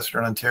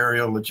Northwestern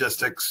Ontario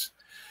logistics.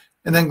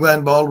 And then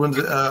Glenn Baldwin's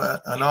an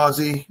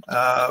Aussie,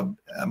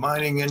 a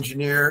mining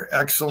engineer,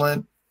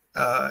 excellent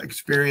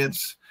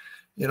experience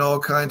in all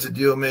kinds of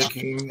deal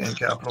making and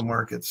capital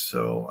markets.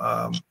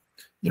 So,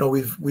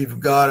 we've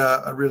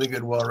got a really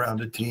good,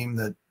 well-rounded team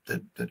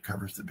that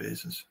covers the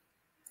bases.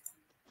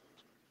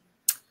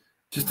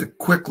 Just a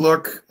quick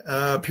look,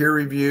 peer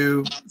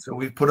review. So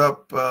we've put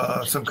up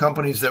some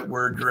companies that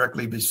we're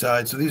directly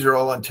beside. So these are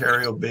all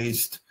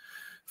Ontario-based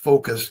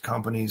focused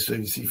companies. So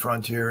you see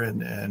Frontier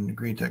and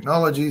Green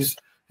Technologies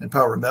and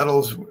Power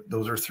Metals.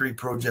 Those are three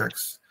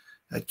projects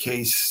at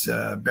Case,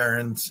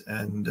 Barrens,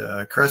 and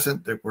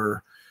Crescent that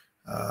we're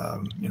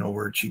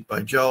cheap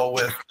by gel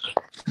with.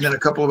 And then a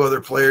couple of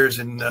other players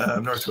in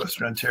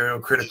Northwestern Ontario.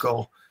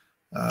 Critical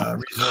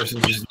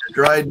Resources is near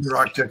Dryden.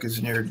 RockTech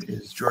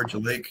is Georgia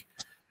Lake.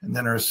 And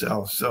then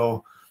ourselves.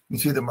 So you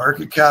see the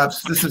market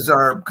caps. This is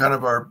our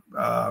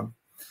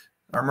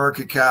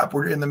market cap.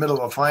 We're in the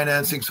middle of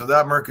financing, so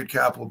that market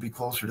cap will be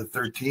closer to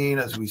 13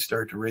 as we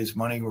start to raise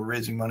money. We're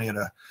raising money at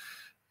a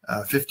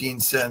 15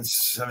 cents,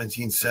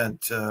 17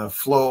 cent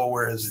flow,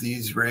 whereas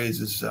these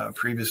raises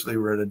previously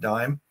were at a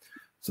dime.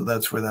 So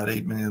that's where that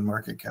 8 million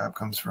market cap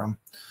comes from.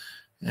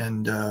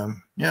 And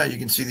you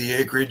can see the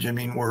acreage. I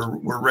mean,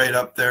 we're right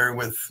up there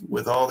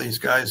with all these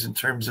guys in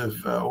terms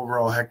of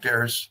overall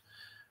hectares.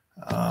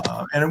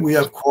 And we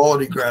have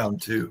quality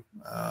ground too.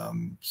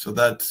 So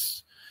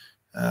that's,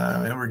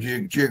 and we're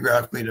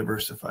geographically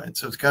diversified.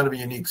 So it's kind of a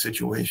unique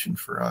situation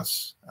for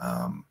us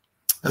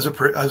as a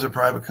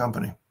private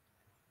company.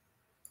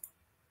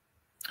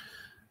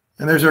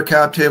 And there's our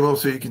cap table.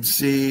 So you can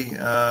see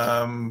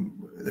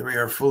that we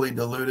are fully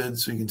diluted.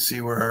 So you can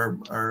see where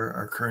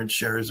our current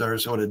shares are.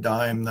 So at a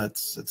dime,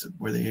 that's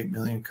where the 8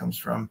 million comes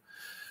from.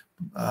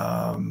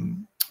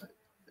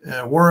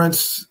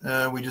 Warrants,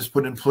 we just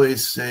put in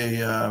place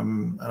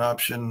an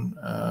option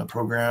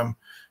program.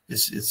 It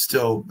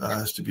still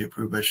has to be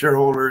approved by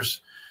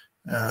shareholders.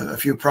 A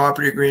few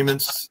property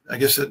agreements. I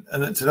guess, and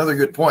it's another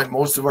good point.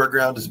 Most of our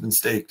ground has been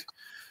staked.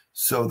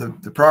 So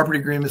the property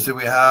agreements that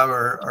we have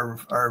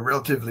are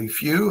relatively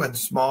few and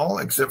small,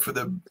 except for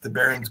the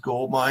Barrens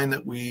gold mine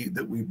that we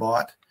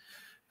bought.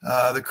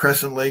 The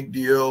Crescent Lake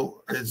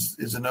deal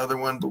is another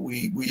one, but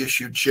we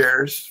issued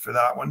shares for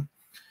that one.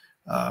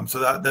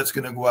 So that's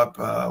going to go up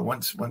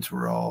once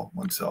all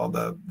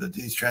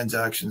these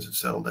transactions have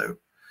settled out.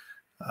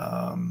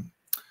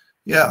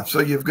 So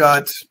you've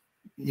got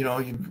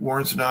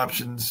warrants and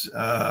options,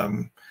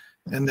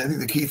 and I think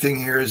the key thing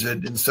here is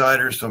that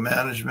insiders, so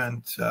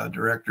management,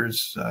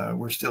 directors,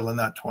 we're still in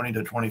that 20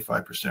 to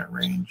 25%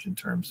 range in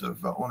terms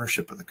of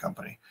ownership of the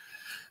company.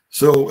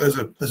 So as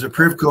a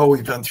Privco,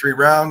 we've done 3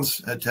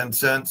 rounds at 10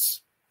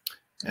 cents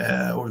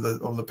over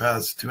the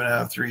past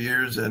 2.5, 3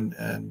 years, and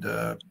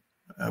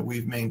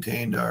we've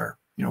maintained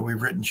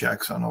we've written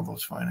checks on all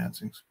those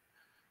financings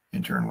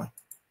internally.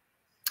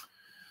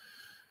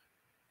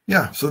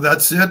 Yeah, so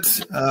that's it.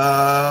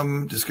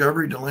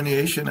 Discovery,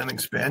 delineation, and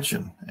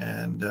expansion.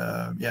 And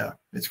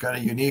it's kind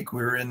of unique.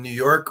 We were in New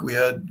York. We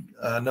had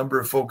a number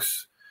of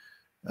folks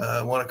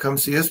want to come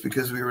see us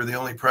because we were the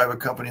only private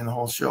company in the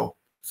whole show.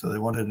 So they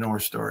wanted to know our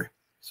story.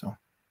 So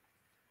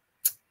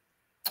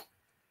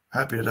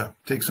happy to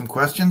take some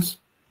questions.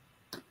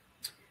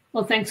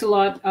 Well, thanks a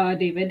lot,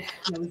 David.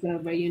 That was a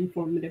very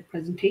informative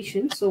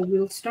presentation. So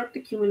we'll start the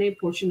Q&A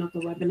portion of the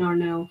webinar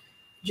now.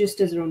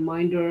 Just as a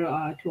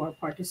reminder to our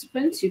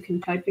participants, you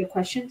can type your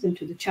questions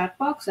into the chat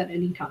box at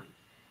any time.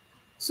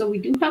 So we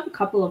do have a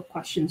couple of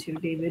questions here,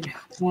 David.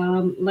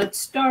 Let's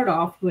start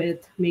off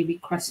with maybe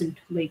Crescent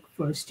Lake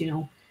first.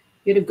 You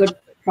had a good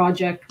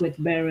project with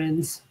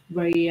Barron's,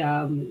 very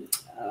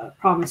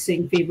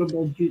promising,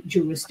 favorable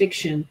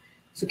jurisdiction.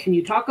 So can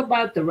you talk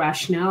about the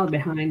rationale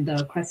behind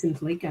the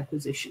Crescent Lake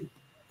acquisition?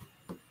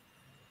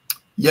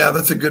 Yeah,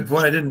 that's a good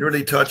point. I didn't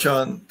really touch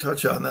on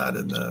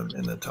that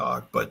in the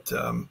talk, but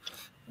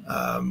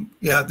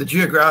yeah, the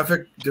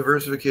geographic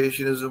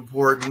diversification is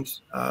important.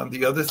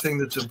 The other thing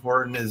that's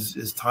important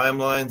is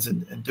timelines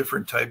and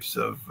different types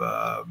of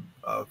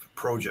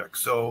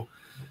projects. So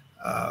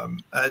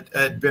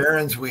at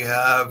Barron's, we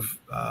have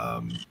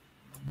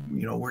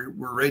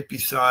we're right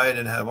beside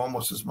and have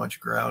almost as much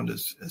ground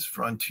as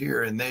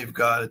Frontier, and they've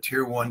got a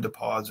tier 1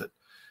 deposit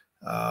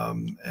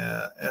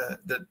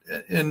that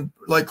and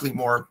likely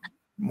more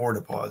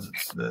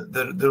deposits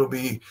that'll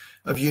be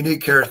of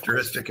unique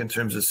characteristic in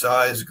terms of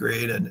size,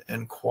 grade,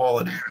 and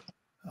quality.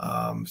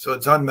 So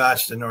it's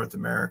unmatched in North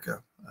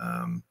America.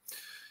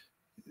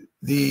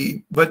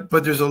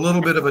 But there's a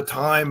little bit of a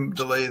time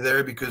delay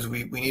there because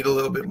we need a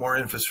little bit more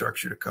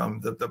infrastructure to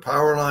come. The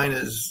power line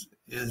is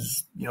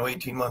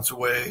 18 months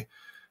away.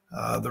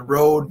 The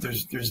road,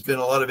 there's been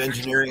a lot of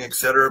engineering, et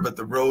cetera, but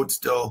the road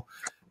still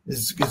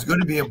is going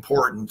to be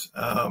important.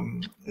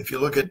 If you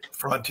look at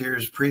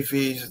Frontier's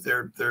pre-fees,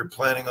 they're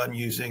planning on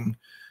using,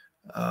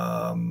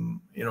 I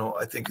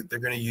think they're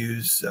going to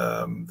use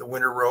the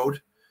winter road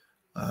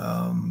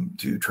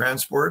to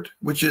transport,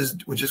 which is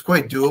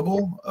quite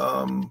doable,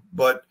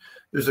 but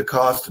there's a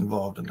cost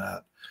involved in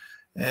that.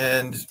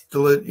 And the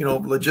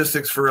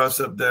logistics for us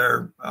up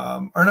there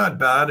are not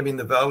bad. I mean,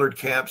 the Ballard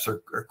camps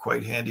are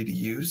quite handy to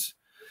use.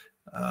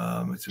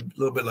 It's a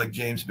little bit like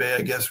James Bay,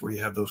 I guess, where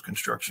you have those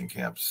construction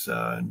camps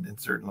in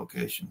certain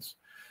locations.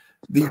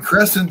 The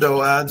Crescent,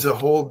 though, adds a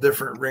whole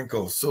different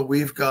wrinkle. So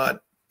we've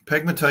got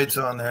pegmatites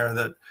on there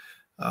that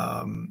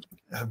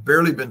have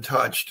barely been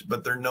touched,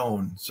 but they're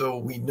known. So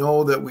we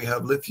know that we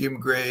have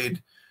lithium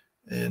grade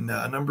in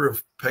a number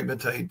of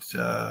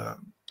pegmatite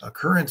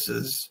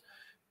occurrences,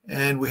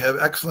 and we have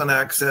excellent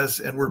access,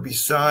 and we're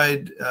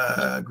beside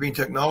Green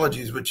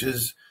Technologies, which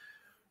is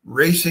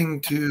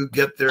racing to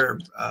get their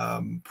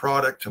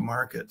product to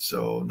market.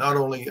 So not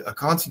only a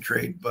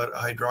concentrate, but a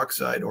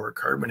hydroxide or a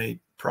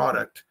carbonate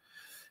product.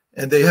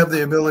 And they have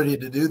the ability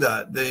to do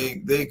that.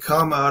 They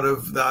come out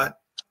of that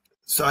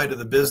side of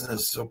the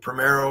business. So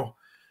Primero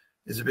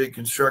is a big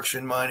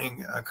construction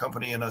mining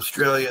company in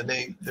Australia.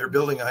 They're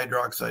building a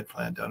hydroxide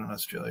plant down in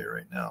Australia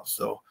right now.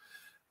 So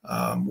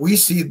we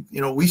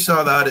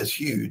saw that as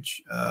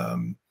huge.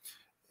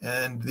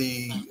 And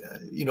to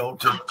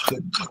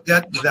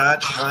get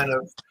that kind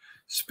of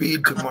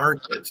speed to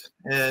market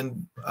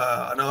and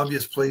an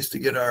obvious place to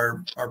get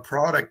our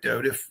product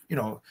out, if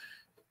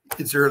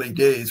it's early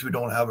days, we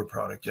don't have a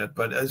product yet,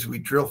 but as we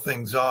drill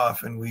things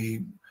off and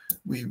we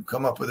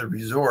come up with a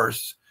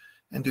resource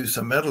and do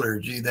some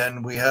metallurgy,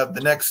 then we have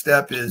the next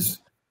step is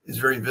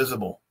very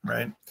visible,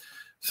 right?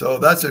 So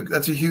that's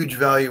a huge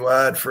value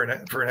add for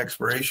an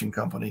exploration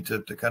company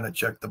to kind of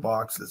check the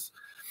boxes.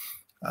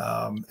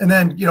 And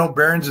then,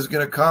 Barron's is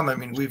going to come. I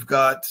mean, we've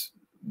got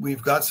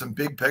some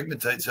big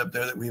pegmatites up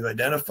there that we've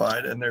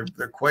identified, and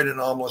they're quite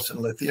anomalous in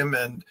lithium,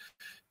 and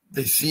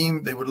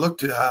they would look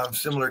to have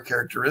similar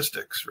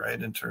characteristics,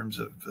 right, in terms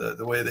of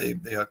the way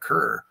they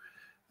occur.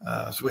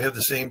 So we have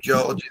the same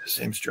geology, the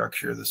same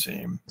structure, the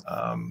same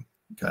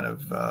kind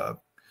of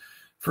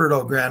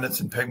fertile granites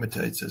and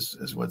pegmatites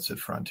as what's at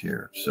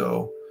Frontier.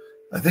 So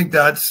I think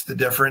that's the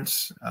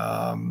difference.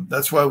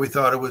 That's why we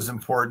thought it was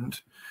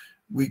important.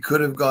 We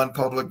could have gone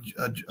public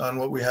on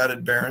what we had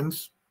at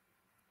Barron's,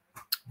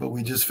 but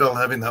we just felt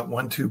having that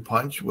 1-2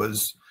 punch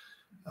was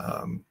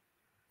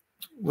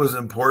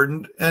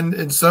important. And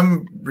in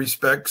some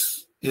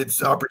respects,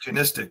 it's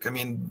opportunistic. I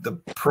mean, the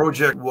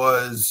Crescent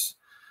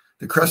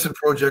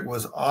project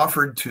was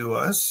offered to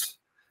us.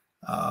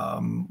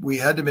 We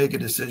had to make a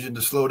decision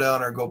to slow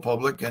down or go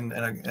public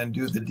and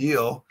do the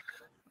deal,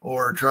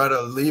 or try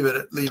to leave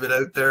it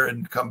out there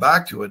and come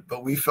back to it.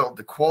 But we felt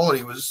the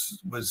quality was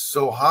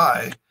so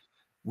high,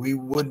 it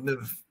wouldn't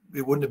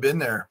have been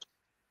there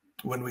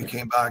when we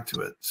came back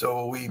to it.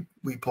 So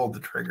we pulled the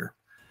trigger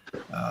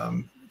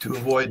to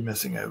avoid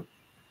missing out.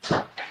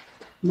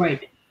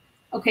 Right.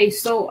 Okay.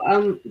 So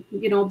a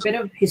bit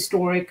of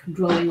historic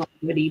drilling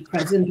already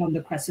present on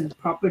the Crescent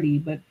property,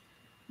 but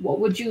what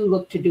would you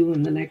look to do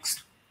in the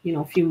next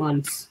few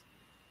months?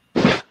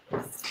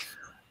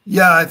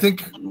 Yeah, I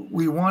think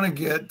we want to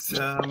get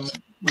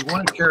we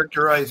want to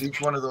characterize each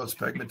one of those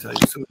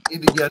pegmatites. So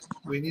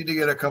we need to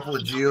get a couple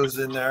of geos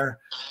in there,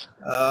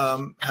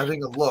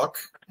 having a look,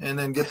 and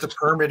then get the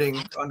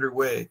permitting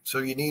underway. So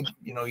you need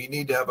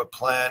to have a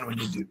plan when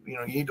you do,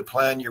 you need to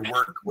plan your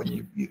work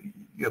when you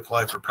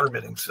apply for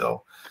permitting.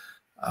 So,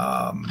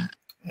 so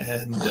we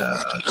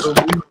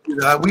do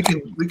that.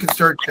 We can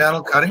start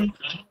channel cutting.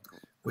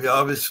 We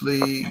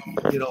obviously,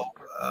 you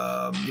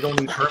don't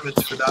need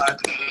permits for that,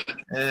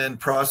 and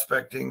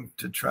prospecting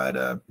to try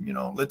to,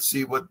 let's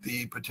see what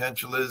the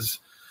potential is.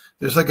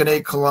 There's like an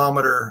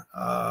 8-kilometer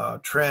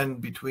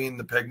trend between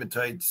the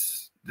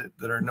pegmatites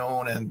that are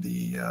known and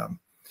the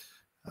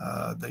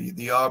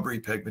Aubrey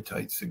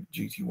pegmatites that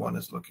GT1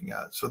 is looking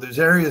at. So there's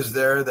areas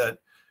there that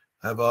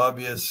have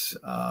obvious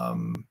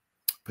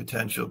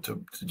potential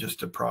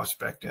to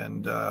prospect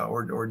and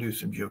or do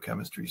some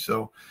geochemistry.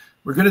 So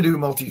we're going to do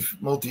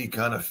multi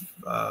kind of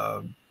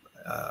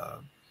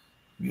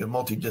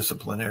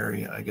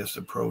multidisciplinary, I guess,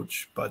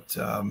 approach. But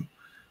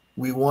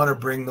we want to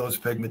bring those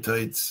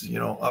pegmatites,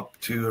 up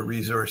to a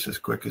resource as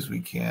quick as we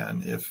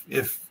can.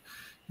 If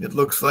it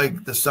looks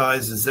like the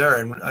size is there,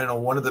 and I know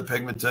one of the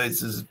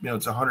pegmatites is,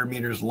 it's 100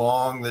 meters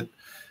long that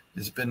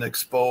has been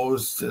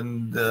exposed,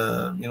 and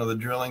the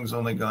drilling's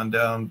only gone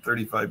down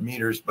 35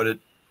 meters, but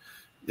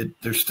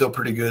there's still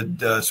pretty good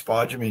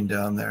spodumene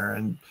down there.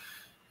 And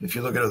if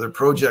you look at other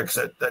projects,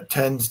 that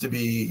tends to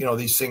be,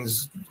 these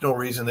things, no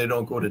reason they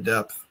don't go to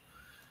depth.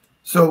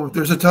 So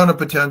there's a ton of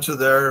potential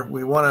there.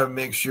 We want to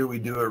make sure we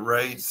do it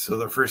right. So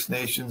the First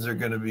Nations are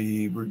going to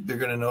be, they're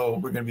going to know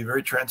we're going to be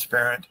very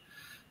transparent,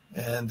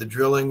 and the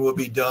drilling will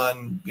be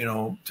done,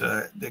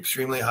 to the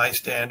extremely high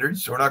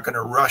standards. So we're not going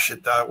to rush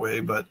it that way,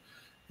 but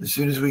as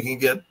soon as we can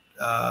get,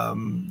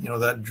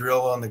 that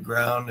drill on the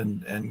ground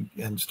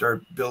and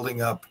start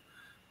building up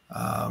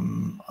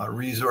a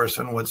resource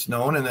on what's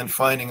known, and then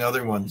finding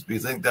other ones,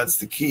 because I think that's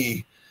the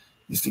key,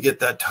 is to get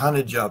that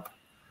tonnage up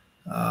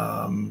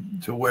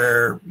to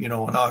where an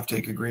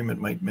offtake agreement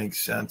might make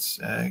sense,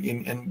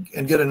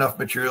 and get enough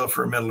material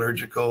for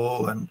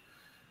metallurgical and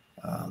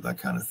that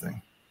kind of thing.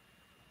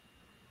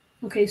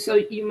 Okay, so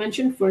you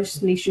mentioned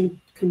First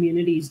Nation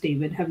communities,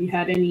 David. Have you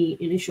had any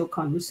initial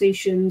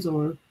conversations,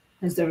 or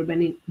has there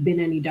been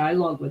any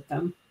dialogue with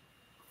them?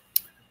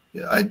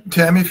 Yeah,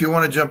 Tammy, if you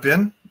want to jump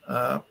in.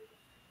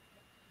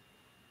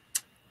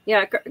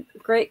 Yeah,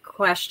 great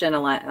question,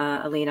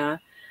 Alina.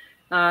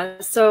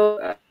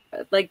 So,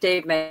 like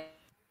Dave mentioned,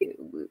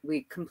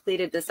 we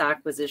completed this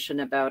acquisition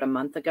about a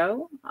month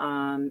ago,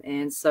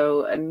 and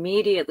so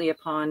immediately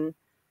upon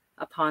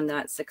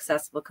that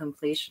successful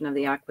completion of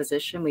the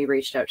acquisition, we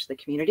reached out to the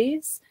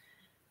communities.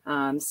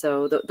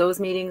 So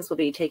those meetings will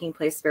be taking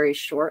place very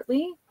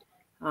shortly,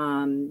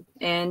 and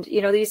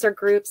these are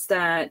groups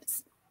that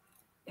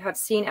have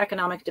seen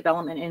economic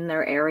development in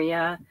their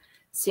area,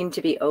 seem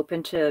to be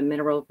open to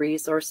mineral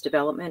resource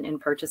development and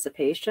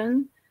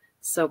participation.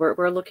 So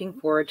we're looking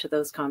forward to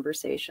those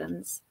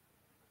conversations.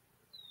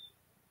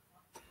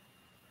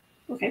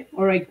 Okay,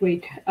 all right,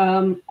 great.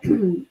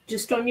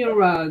 Just on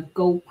your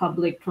go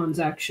public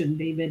transaction,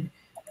 David,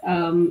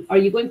 are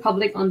you going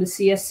public on the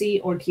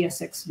CSC or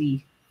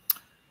TSXV?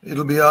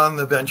 It'll be on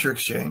the Venture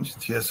Exchange,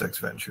 TSX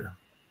Venture.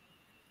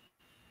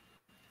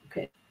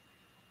 Okay,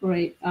 all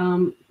right.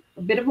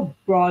 A bit of a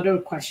broader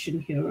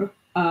question here.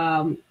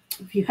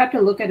 If you had to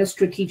look at a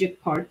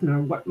strategic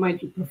partner, what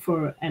might you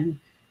prefer, an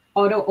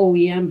auto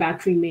OEM,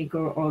 battery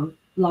maker, or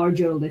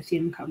larger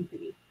lithium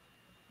company?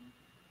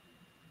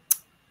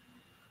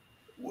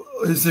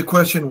 Is the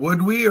question,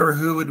 would we, or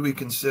who would we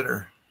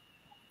consider?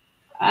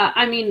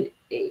 I mean,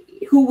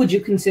 who would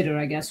you consider,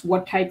 I guess?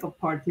 What type of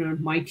partner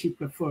might you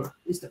prefer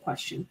is the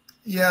question.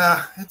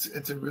 Yeah,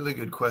 it's a really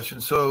good question.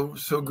 So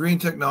Green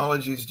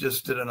Technologies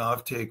just did an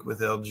offtake with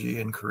LG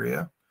in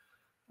Korea.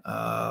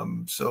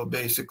 So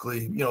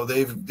basically,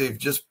 they've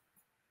just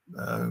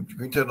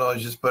Green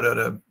Technologies just put out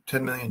a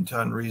 10 million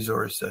ton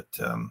resource at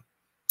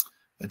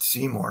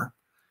Seymour,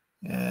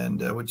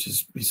 and which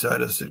is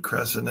beside us at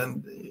Crescent,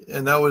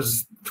 and that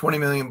was $20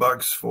 million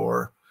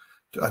for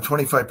a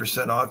 25%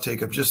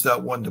 offtake of just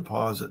that one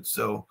deposit.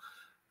 So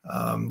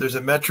there's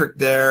a metric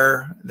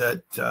there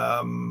that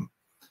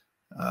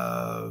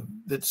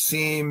that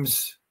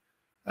seems.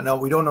 I know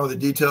we don't know the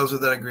details of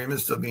that agreement,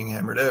 still being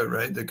hammered out,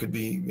 right? There could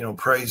be,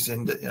 price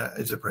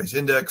it's a price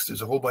index.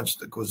 There's a whole bunch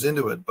that goes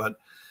into it, but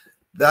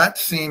that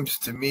seems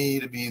to me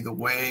to be the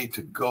way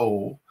to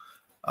go.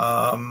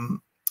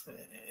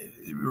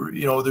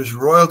 There's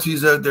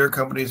royalties out there.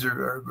 Companies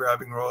are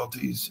grabbing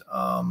royalties.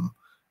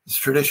 It's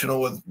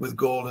traditional with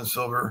gold and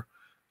silver,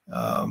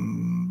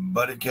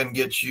 but it can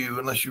get you,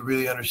 unless you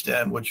really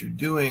understand what you're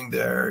doing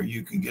there,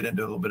 you can get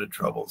into a little bit of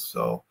trouble.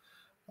 So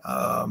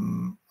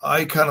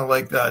I kind of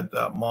like that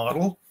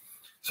model.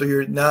 So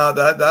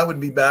that would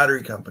be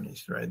battery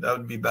companies, right? That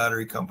would be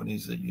battery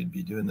companies that you'd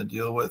be doing the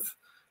deal with.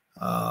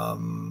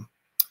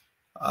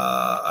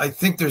 I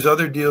think there's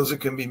other deals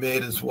that can be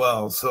made as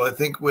well. So I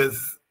think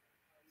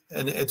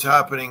and it's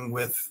happening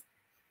with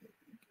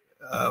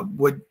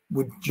what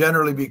would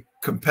generally be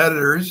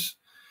competitors.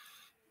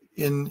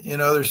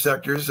 in other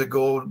sectors, the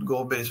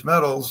gold-based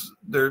metals,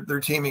 they're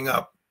teaming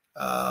up,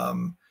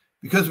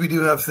 because we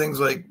do have things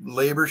like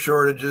labor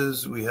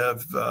shortages. We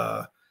have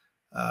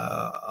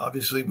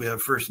obviously we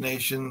have First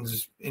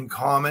Nations in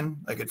common,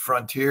 like at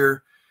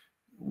Frontier.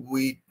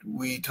 We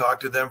talk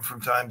to them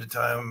from time to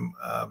time,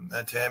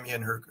 Tammy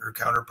and her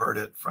counterpart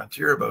at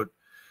Frontier, about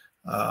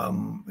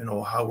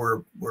how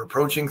we're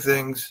approaching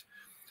things.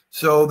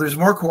 So there's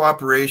more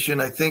cooperation,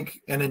 I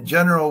think, and in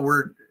general,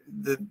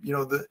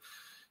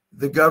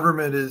 the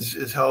government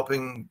is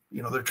helping.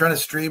 They're trying to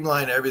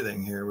streamline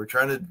everything here.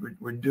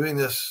 We're doing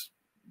this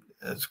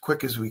as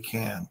quick as we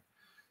can.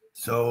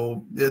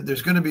 So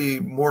there's going to be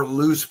more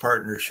loose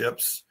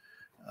partnerships,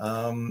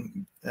 but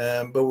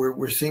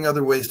we're seeing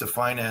other ways to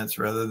finance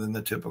rather than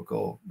the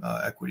typical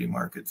equity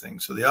market thing.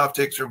 So the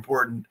offtakes are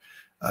important.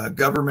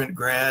 Government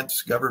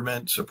grants,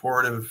 government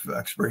supportive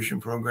exploration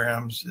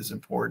programs is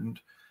important,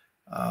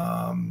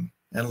 and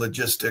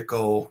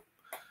logistical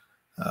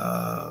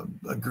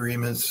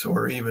agreements,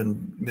 or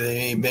even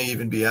they may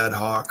even be ad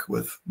hoc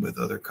with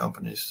other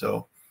companies.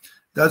 So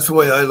that's the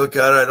way I look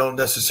at it. I don't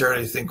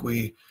necessarily think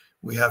we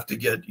have to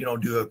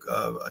do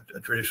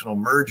a traditional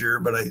merger,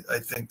 but I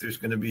think there's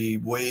going to be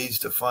ways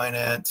to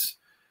finance,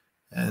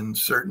 and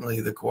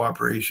certainly the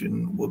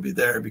cooperation will be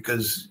there,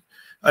 because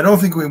I don't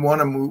think we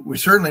want to move. We're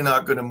certainly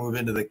not going to move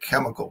into the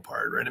chemical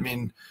part, right? I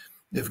mean,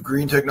 if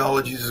Green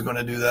Technologies is going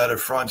to do that,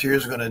 if Frontier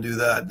is going to do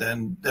that,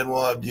 then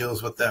we'll have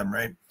deals with them,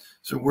 right?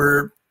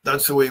 So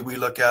that's the way we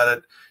look at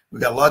it.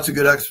 We've got lots of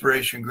good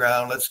exploration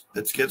ground.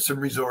 Let's get some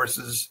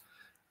resources.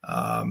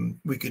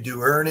 We could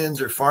do earn-ins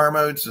or farm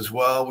outs as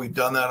well. We've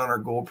done that on our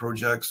gold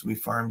projects. We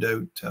farmed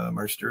out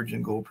our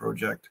Sturgeon gold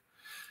project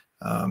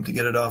to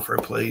get it off our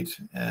plate.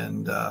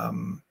 And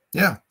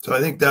so I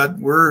think that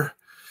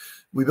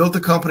we built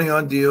the company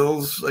on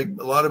deals. Like,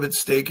 a lot of it's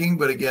staking,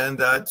 but again,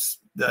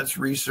 that's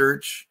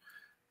research,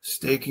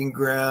 staking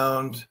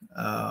ground,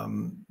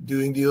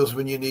 doing deals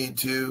when you need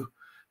to.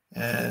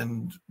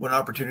 And when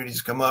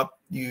opportunities come up,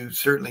 you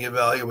certainly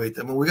evaluate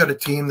them. And we got a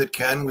team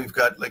that we've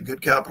got like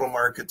good capital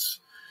markets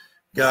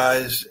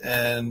guys.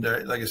 And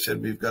like I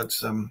said, we've got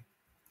some,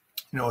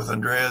 with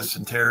Andreas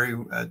and Terry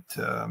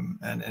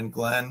and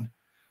Glenn,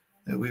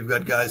 we've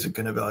got guys that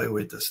can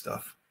evaluate this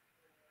stuff.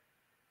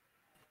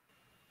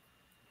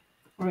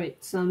 All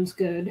right, sounds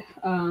good.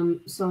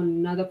 So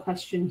another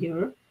question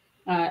here.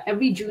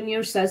 Every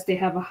junior says they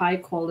have a high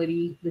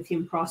quality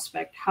lithium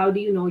prospect. How do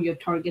you know your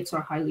targets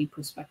are highly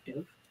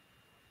prospective?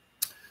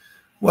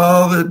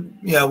 Well,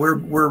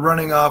 we're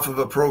running off of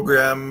a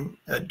program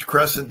at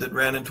Crescent that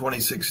ran in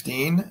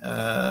 2016,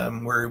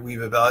 where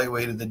we've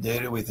evaluated the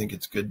data. We think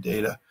it's good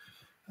data.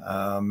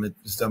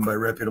 It's done by a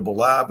reputable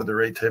lab with the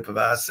right type of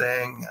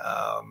assaying.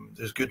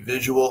 There's good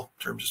visual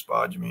in terms of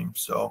spodumene.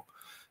 So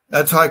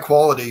that's high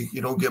quality.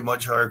 You don't get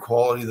much higher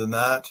quality than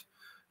that.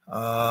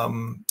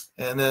 And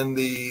then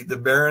the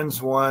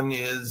Barons one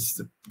is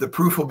the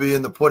proof will be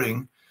in the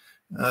pudding.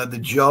 The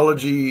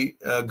geology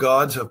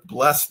gods have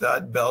blessed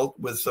that belt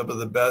with some of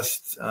the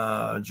best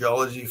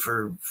geology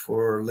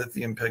for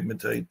lithium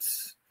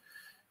pegmatites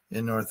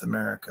in North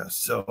America.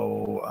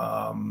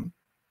 So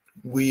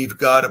we've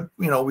got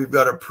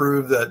to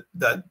prove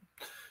that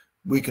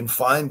we can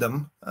find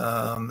them,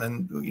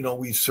 and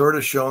we've sort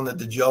of shown that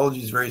the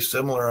geology is very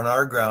similar on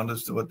our ground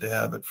as to what they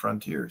have at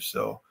Frontier.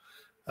 So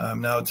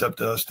now it's up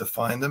to us to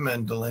find them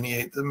and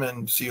delineate them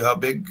and see how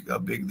big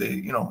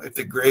they, if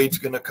the grade's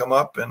going to come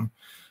up, and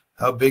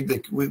how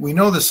big we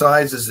know the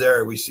size is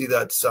there. We see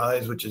that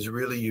size, which is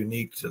really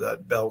unique to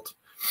that belt.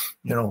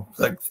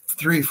 Like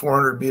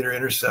 300-400 meter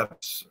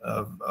intercepts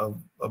of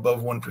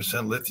above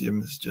 1%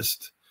 lithium is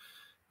just,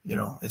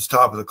 it's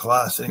top of the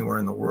class anywhere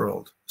in the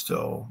world.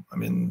 So, I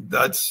mean,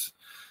 I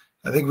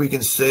think we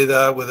can say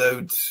that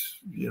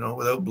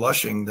without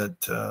blushing,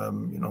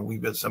 that,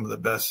 we've got some of the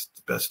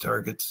best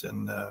targets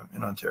in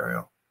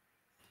Ontario.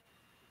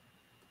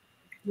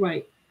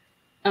 Right.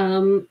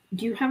 Do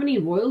you have any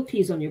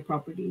royalties on your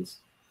properties?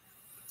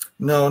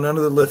 No, none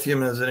of the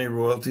lithium has any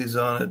royalties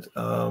on it.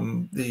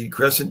 The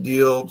Crescent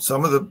deal,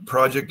 some of the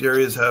project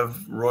areas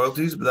have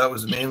royalties, but that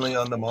was mainly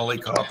on the moly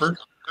copper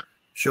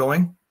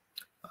showing.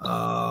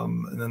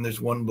 And then there's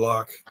one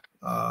block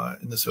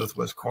in the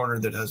southwest corner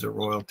that has a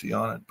royalty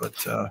on it.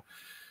 But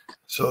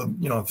so,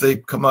 if they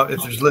come up,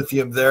 if there's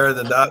lithium there,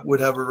 then that would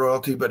have a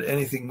royalty. But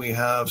anything we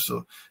have,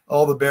 so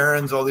all the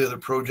Barons, all the other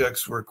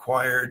projects were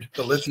acquired.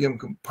 The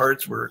lithium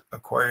parts were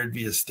acquired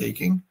via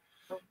staking.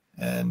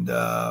 And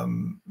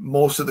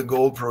most of the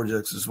gold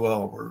projects as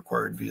well were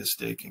acquired via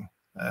staking.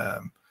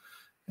 And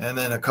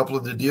then a couple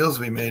of the deals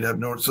we made have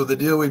no. So the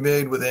deal we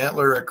made with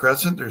Antler at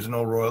Crescent, there's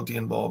no royalty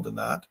involved in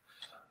that.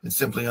 It's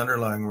simply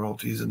underlying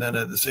royalties. And then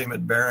the same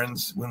at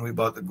Barons, when we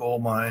bought the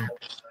gold mine,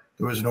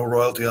 there was no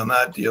royalty on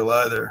that deal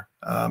either,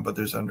 but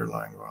there's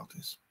underlying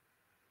royalties.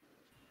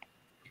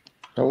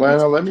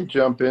 Alana, let me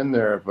jump in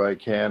there if I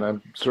can.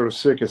 I'm sort of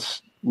sick of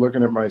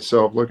looking at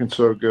myself, looking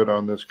so good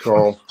on this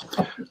call.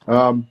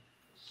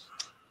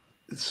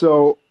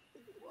 So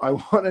I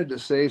wanted to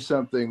say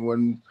something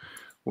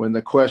when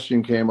the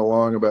question came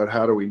along about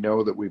how do we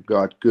know that we've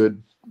got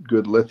good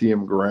good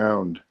lithium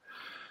ground.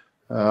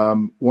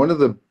 One of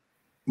the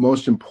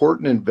most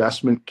important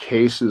investment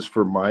cases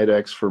for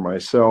Midex, for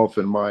myself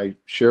and my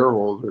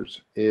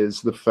shareholders,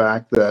 is the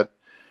fact that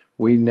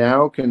we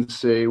now can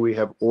say we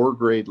have ore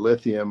grade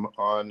lithium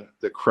on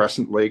the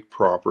Crescent Lake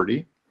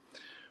property.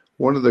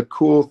 One of the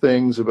cool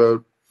things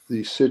about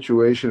the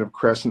situation of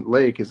Crescent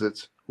Lake is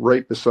it's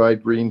right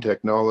beside Green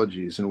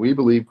Technologies, and we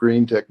believe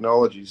Green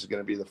Technologies is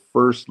going to be the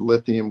first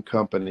lithium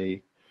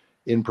company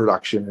in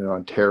production in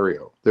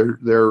Ontario.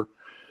 They're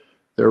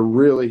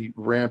really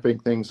ramping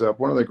things up.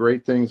 One of the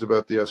great things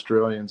about the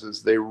Australians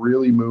is they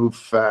really move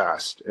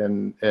fast,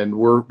 and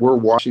we're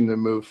watching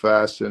them move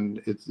fast,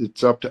 and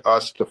it's up to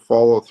us to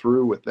follow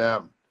through with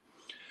them.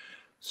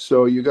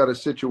 So you got a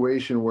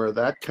situation where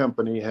that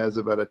company has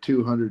about a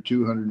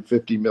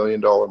 $250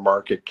 million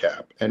market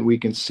cap, and we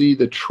can see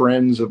the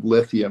trends of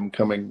lithium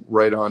coming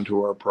right onto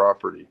our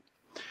property.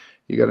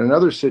 You got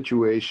another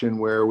situation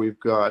where we've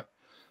got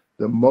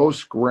the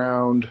most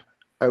ground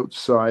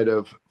outside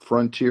of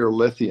Frontier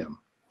Lithium,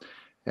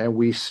 and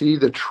we see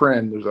the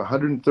trend. There's a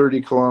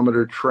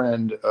 130-kilometer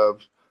trend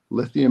of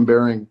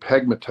lithium-bearing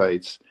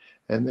pegmatites,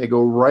 and they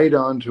go right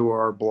onto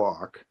our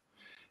block.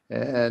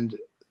 And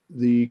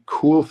the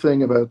cool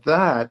thing about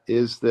that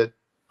is that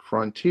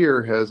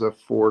Frontier has a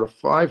 $400 to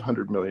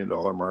 $500 million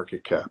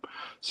market cap.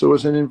 So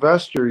as an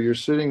investor, you're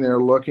sitting there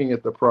looking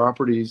at the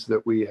properties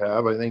that we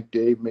have. I think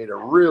Dave made a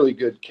really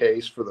good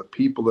case for the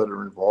people that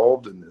are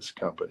involved in this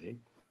company.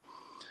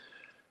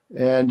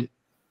 And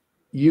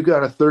you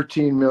got a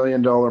 $13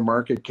 million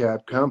market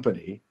cap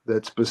company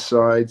that's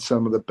beside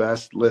some of the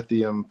best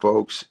lithium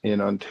folks in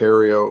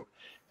Ontario.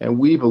 And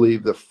we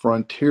believe the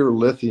Frontier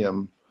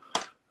Lithium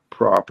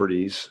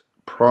properties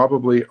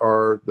probably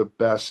are the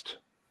best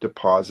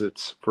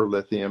deposits for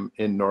lithium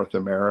in North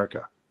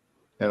America.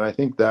 And I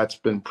think that's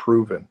been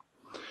proven.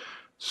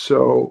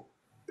 So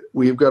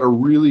we've got a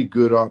really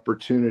good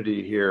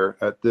opportunity here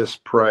at this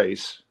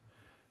price,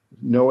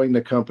 knowing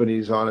the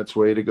company's on its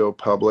way to go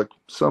public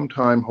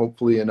sometime,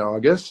 hopefully in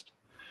August.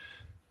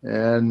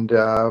 And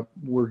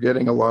we're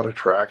getting a lot of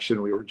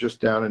traction. We were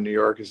just down in New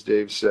York, as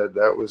Dave said.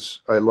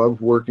 I love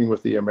working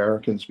with the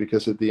Americans,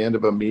 because at the end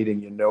of a meeting,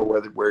 you know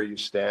where you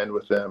stand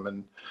with them.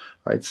 And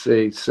I'd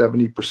say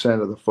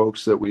 70% of the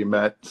folks that we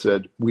met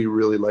said, we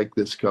really like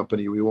this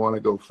company. We want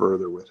to go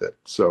further with it.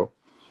 So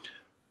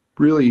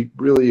really,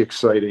 really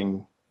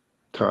exciting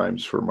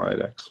times for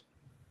Midex.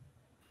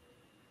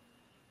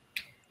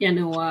 Yeah,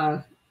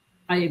 no,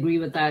 I agree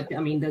with that. I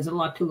mean, there's a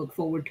lot to look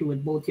forward to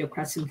with both your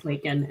Crescent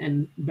Lake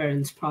and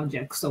Barron's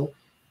projects. So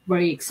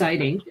very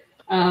exciting.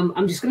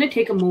 I'm just going to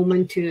take a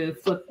moment to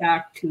flip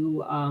back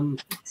to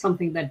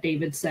something that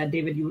David said.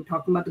 David, you were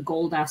talking about the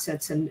gold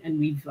assets, and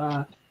we've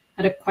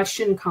had a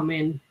question come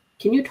in.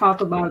 Can you talk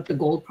about the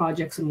gold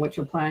projects and what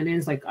your plan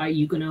is? Like, are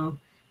you going to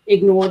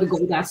ignore the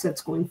gold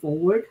assets going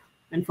forward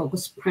and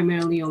focus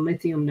primarily on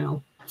lithium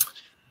now?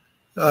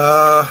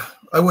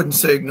 I wouldn't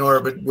say ignore,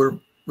 but we're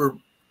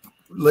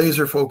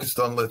laser focused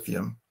on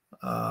lithium.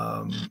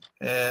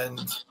 And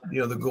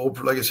the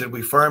gold, like I said,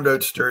 we farmed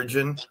out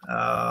Sturgeon,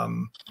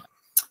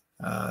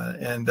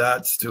 and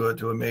that's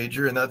to a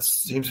major, and that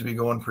seems to be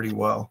going pretty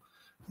well.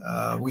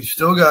 We've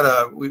still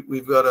got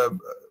we've got a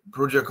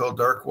project called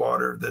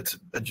Darkwater that's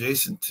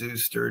adjacent to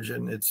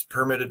Sturgeon. It's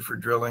permitted for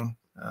drilling.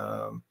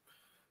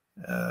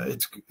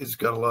 It's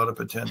got a lot of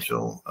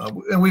potential,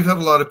 and we've had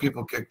a lot of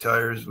people kick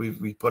tires.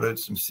 We put out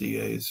some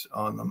CAs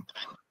on them.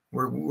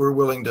 We're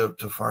willing to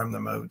farm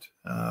them out.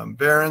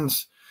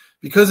 Barron's,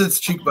 because it's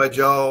cheek by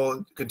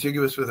jowl,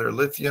 contiguous with our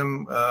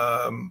lithium,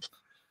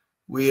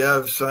 we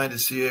have signed a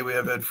CA. We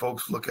have had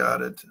folks look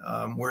at it.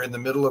 We're in the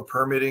middle of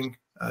permitting,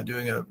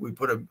 we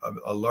put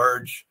a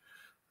large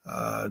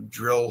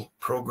drill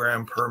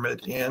program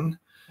permit in,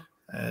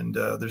 and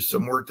there's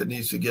some work that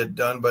needs to get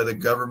done by the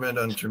government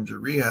in terms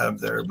of rehab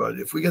there. But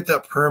if we get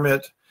that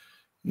permit,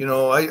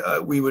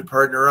 we would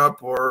partner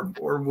up, or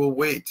we'll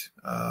wait.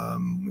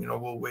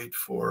 We'll wait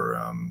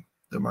for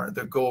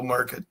the gold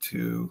market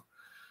to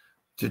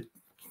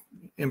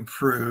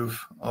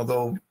improve.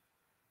 Although,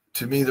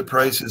 to me, the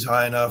price is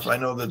high enough. I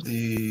know that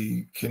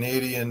the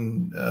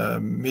Canadian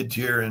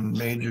mid-tier and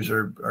majors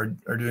are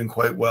doing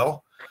quite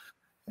well,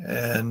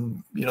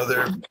 and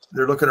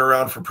they're looking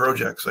around for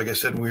projects. Like I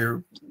said,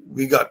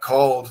 we got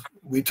called.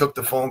 We took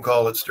the phone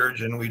call at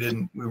Sturgeon. We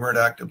weren't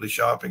actively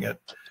shopping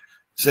it.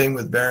 Same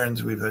with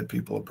Barron's. We've had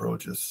people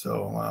approach us.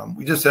 So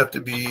we just have to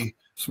be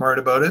smart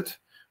about it.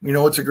 We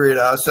know it's a great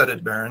asset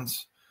at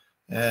Barron's.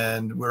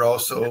 And we're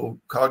also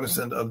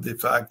cognizant of the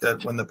fact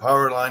that when the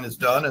power line is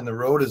done and the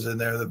road is in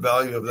there, the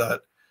value of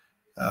that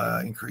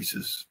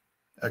increases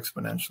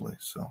exponentially.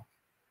 So.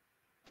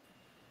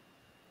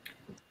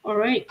 All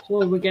right.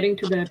 Well, we're getting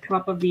to the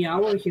top of the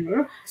hour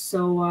here.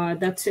 So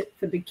that's it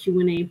for the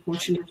Q&A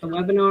portion of the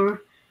webinar.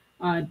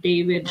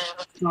 David,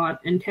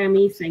 Scott, and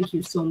Tammy, thank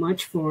you so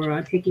much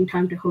for taking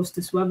time to host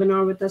this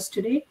webinar with us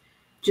today.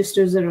 Just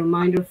as a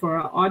reminder for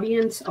our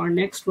audience, our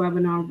next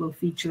webinar will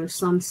feature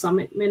Sun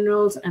Summit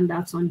Minerals, and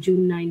that's on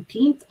June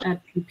 19th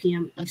at 2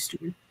 p.m.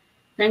 Eastern.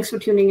 Thanks for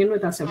tuning in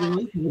with us,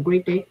 everyone. Have a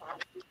great day.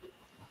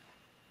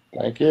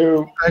 Thank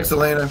you. Thanks,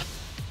 Elena.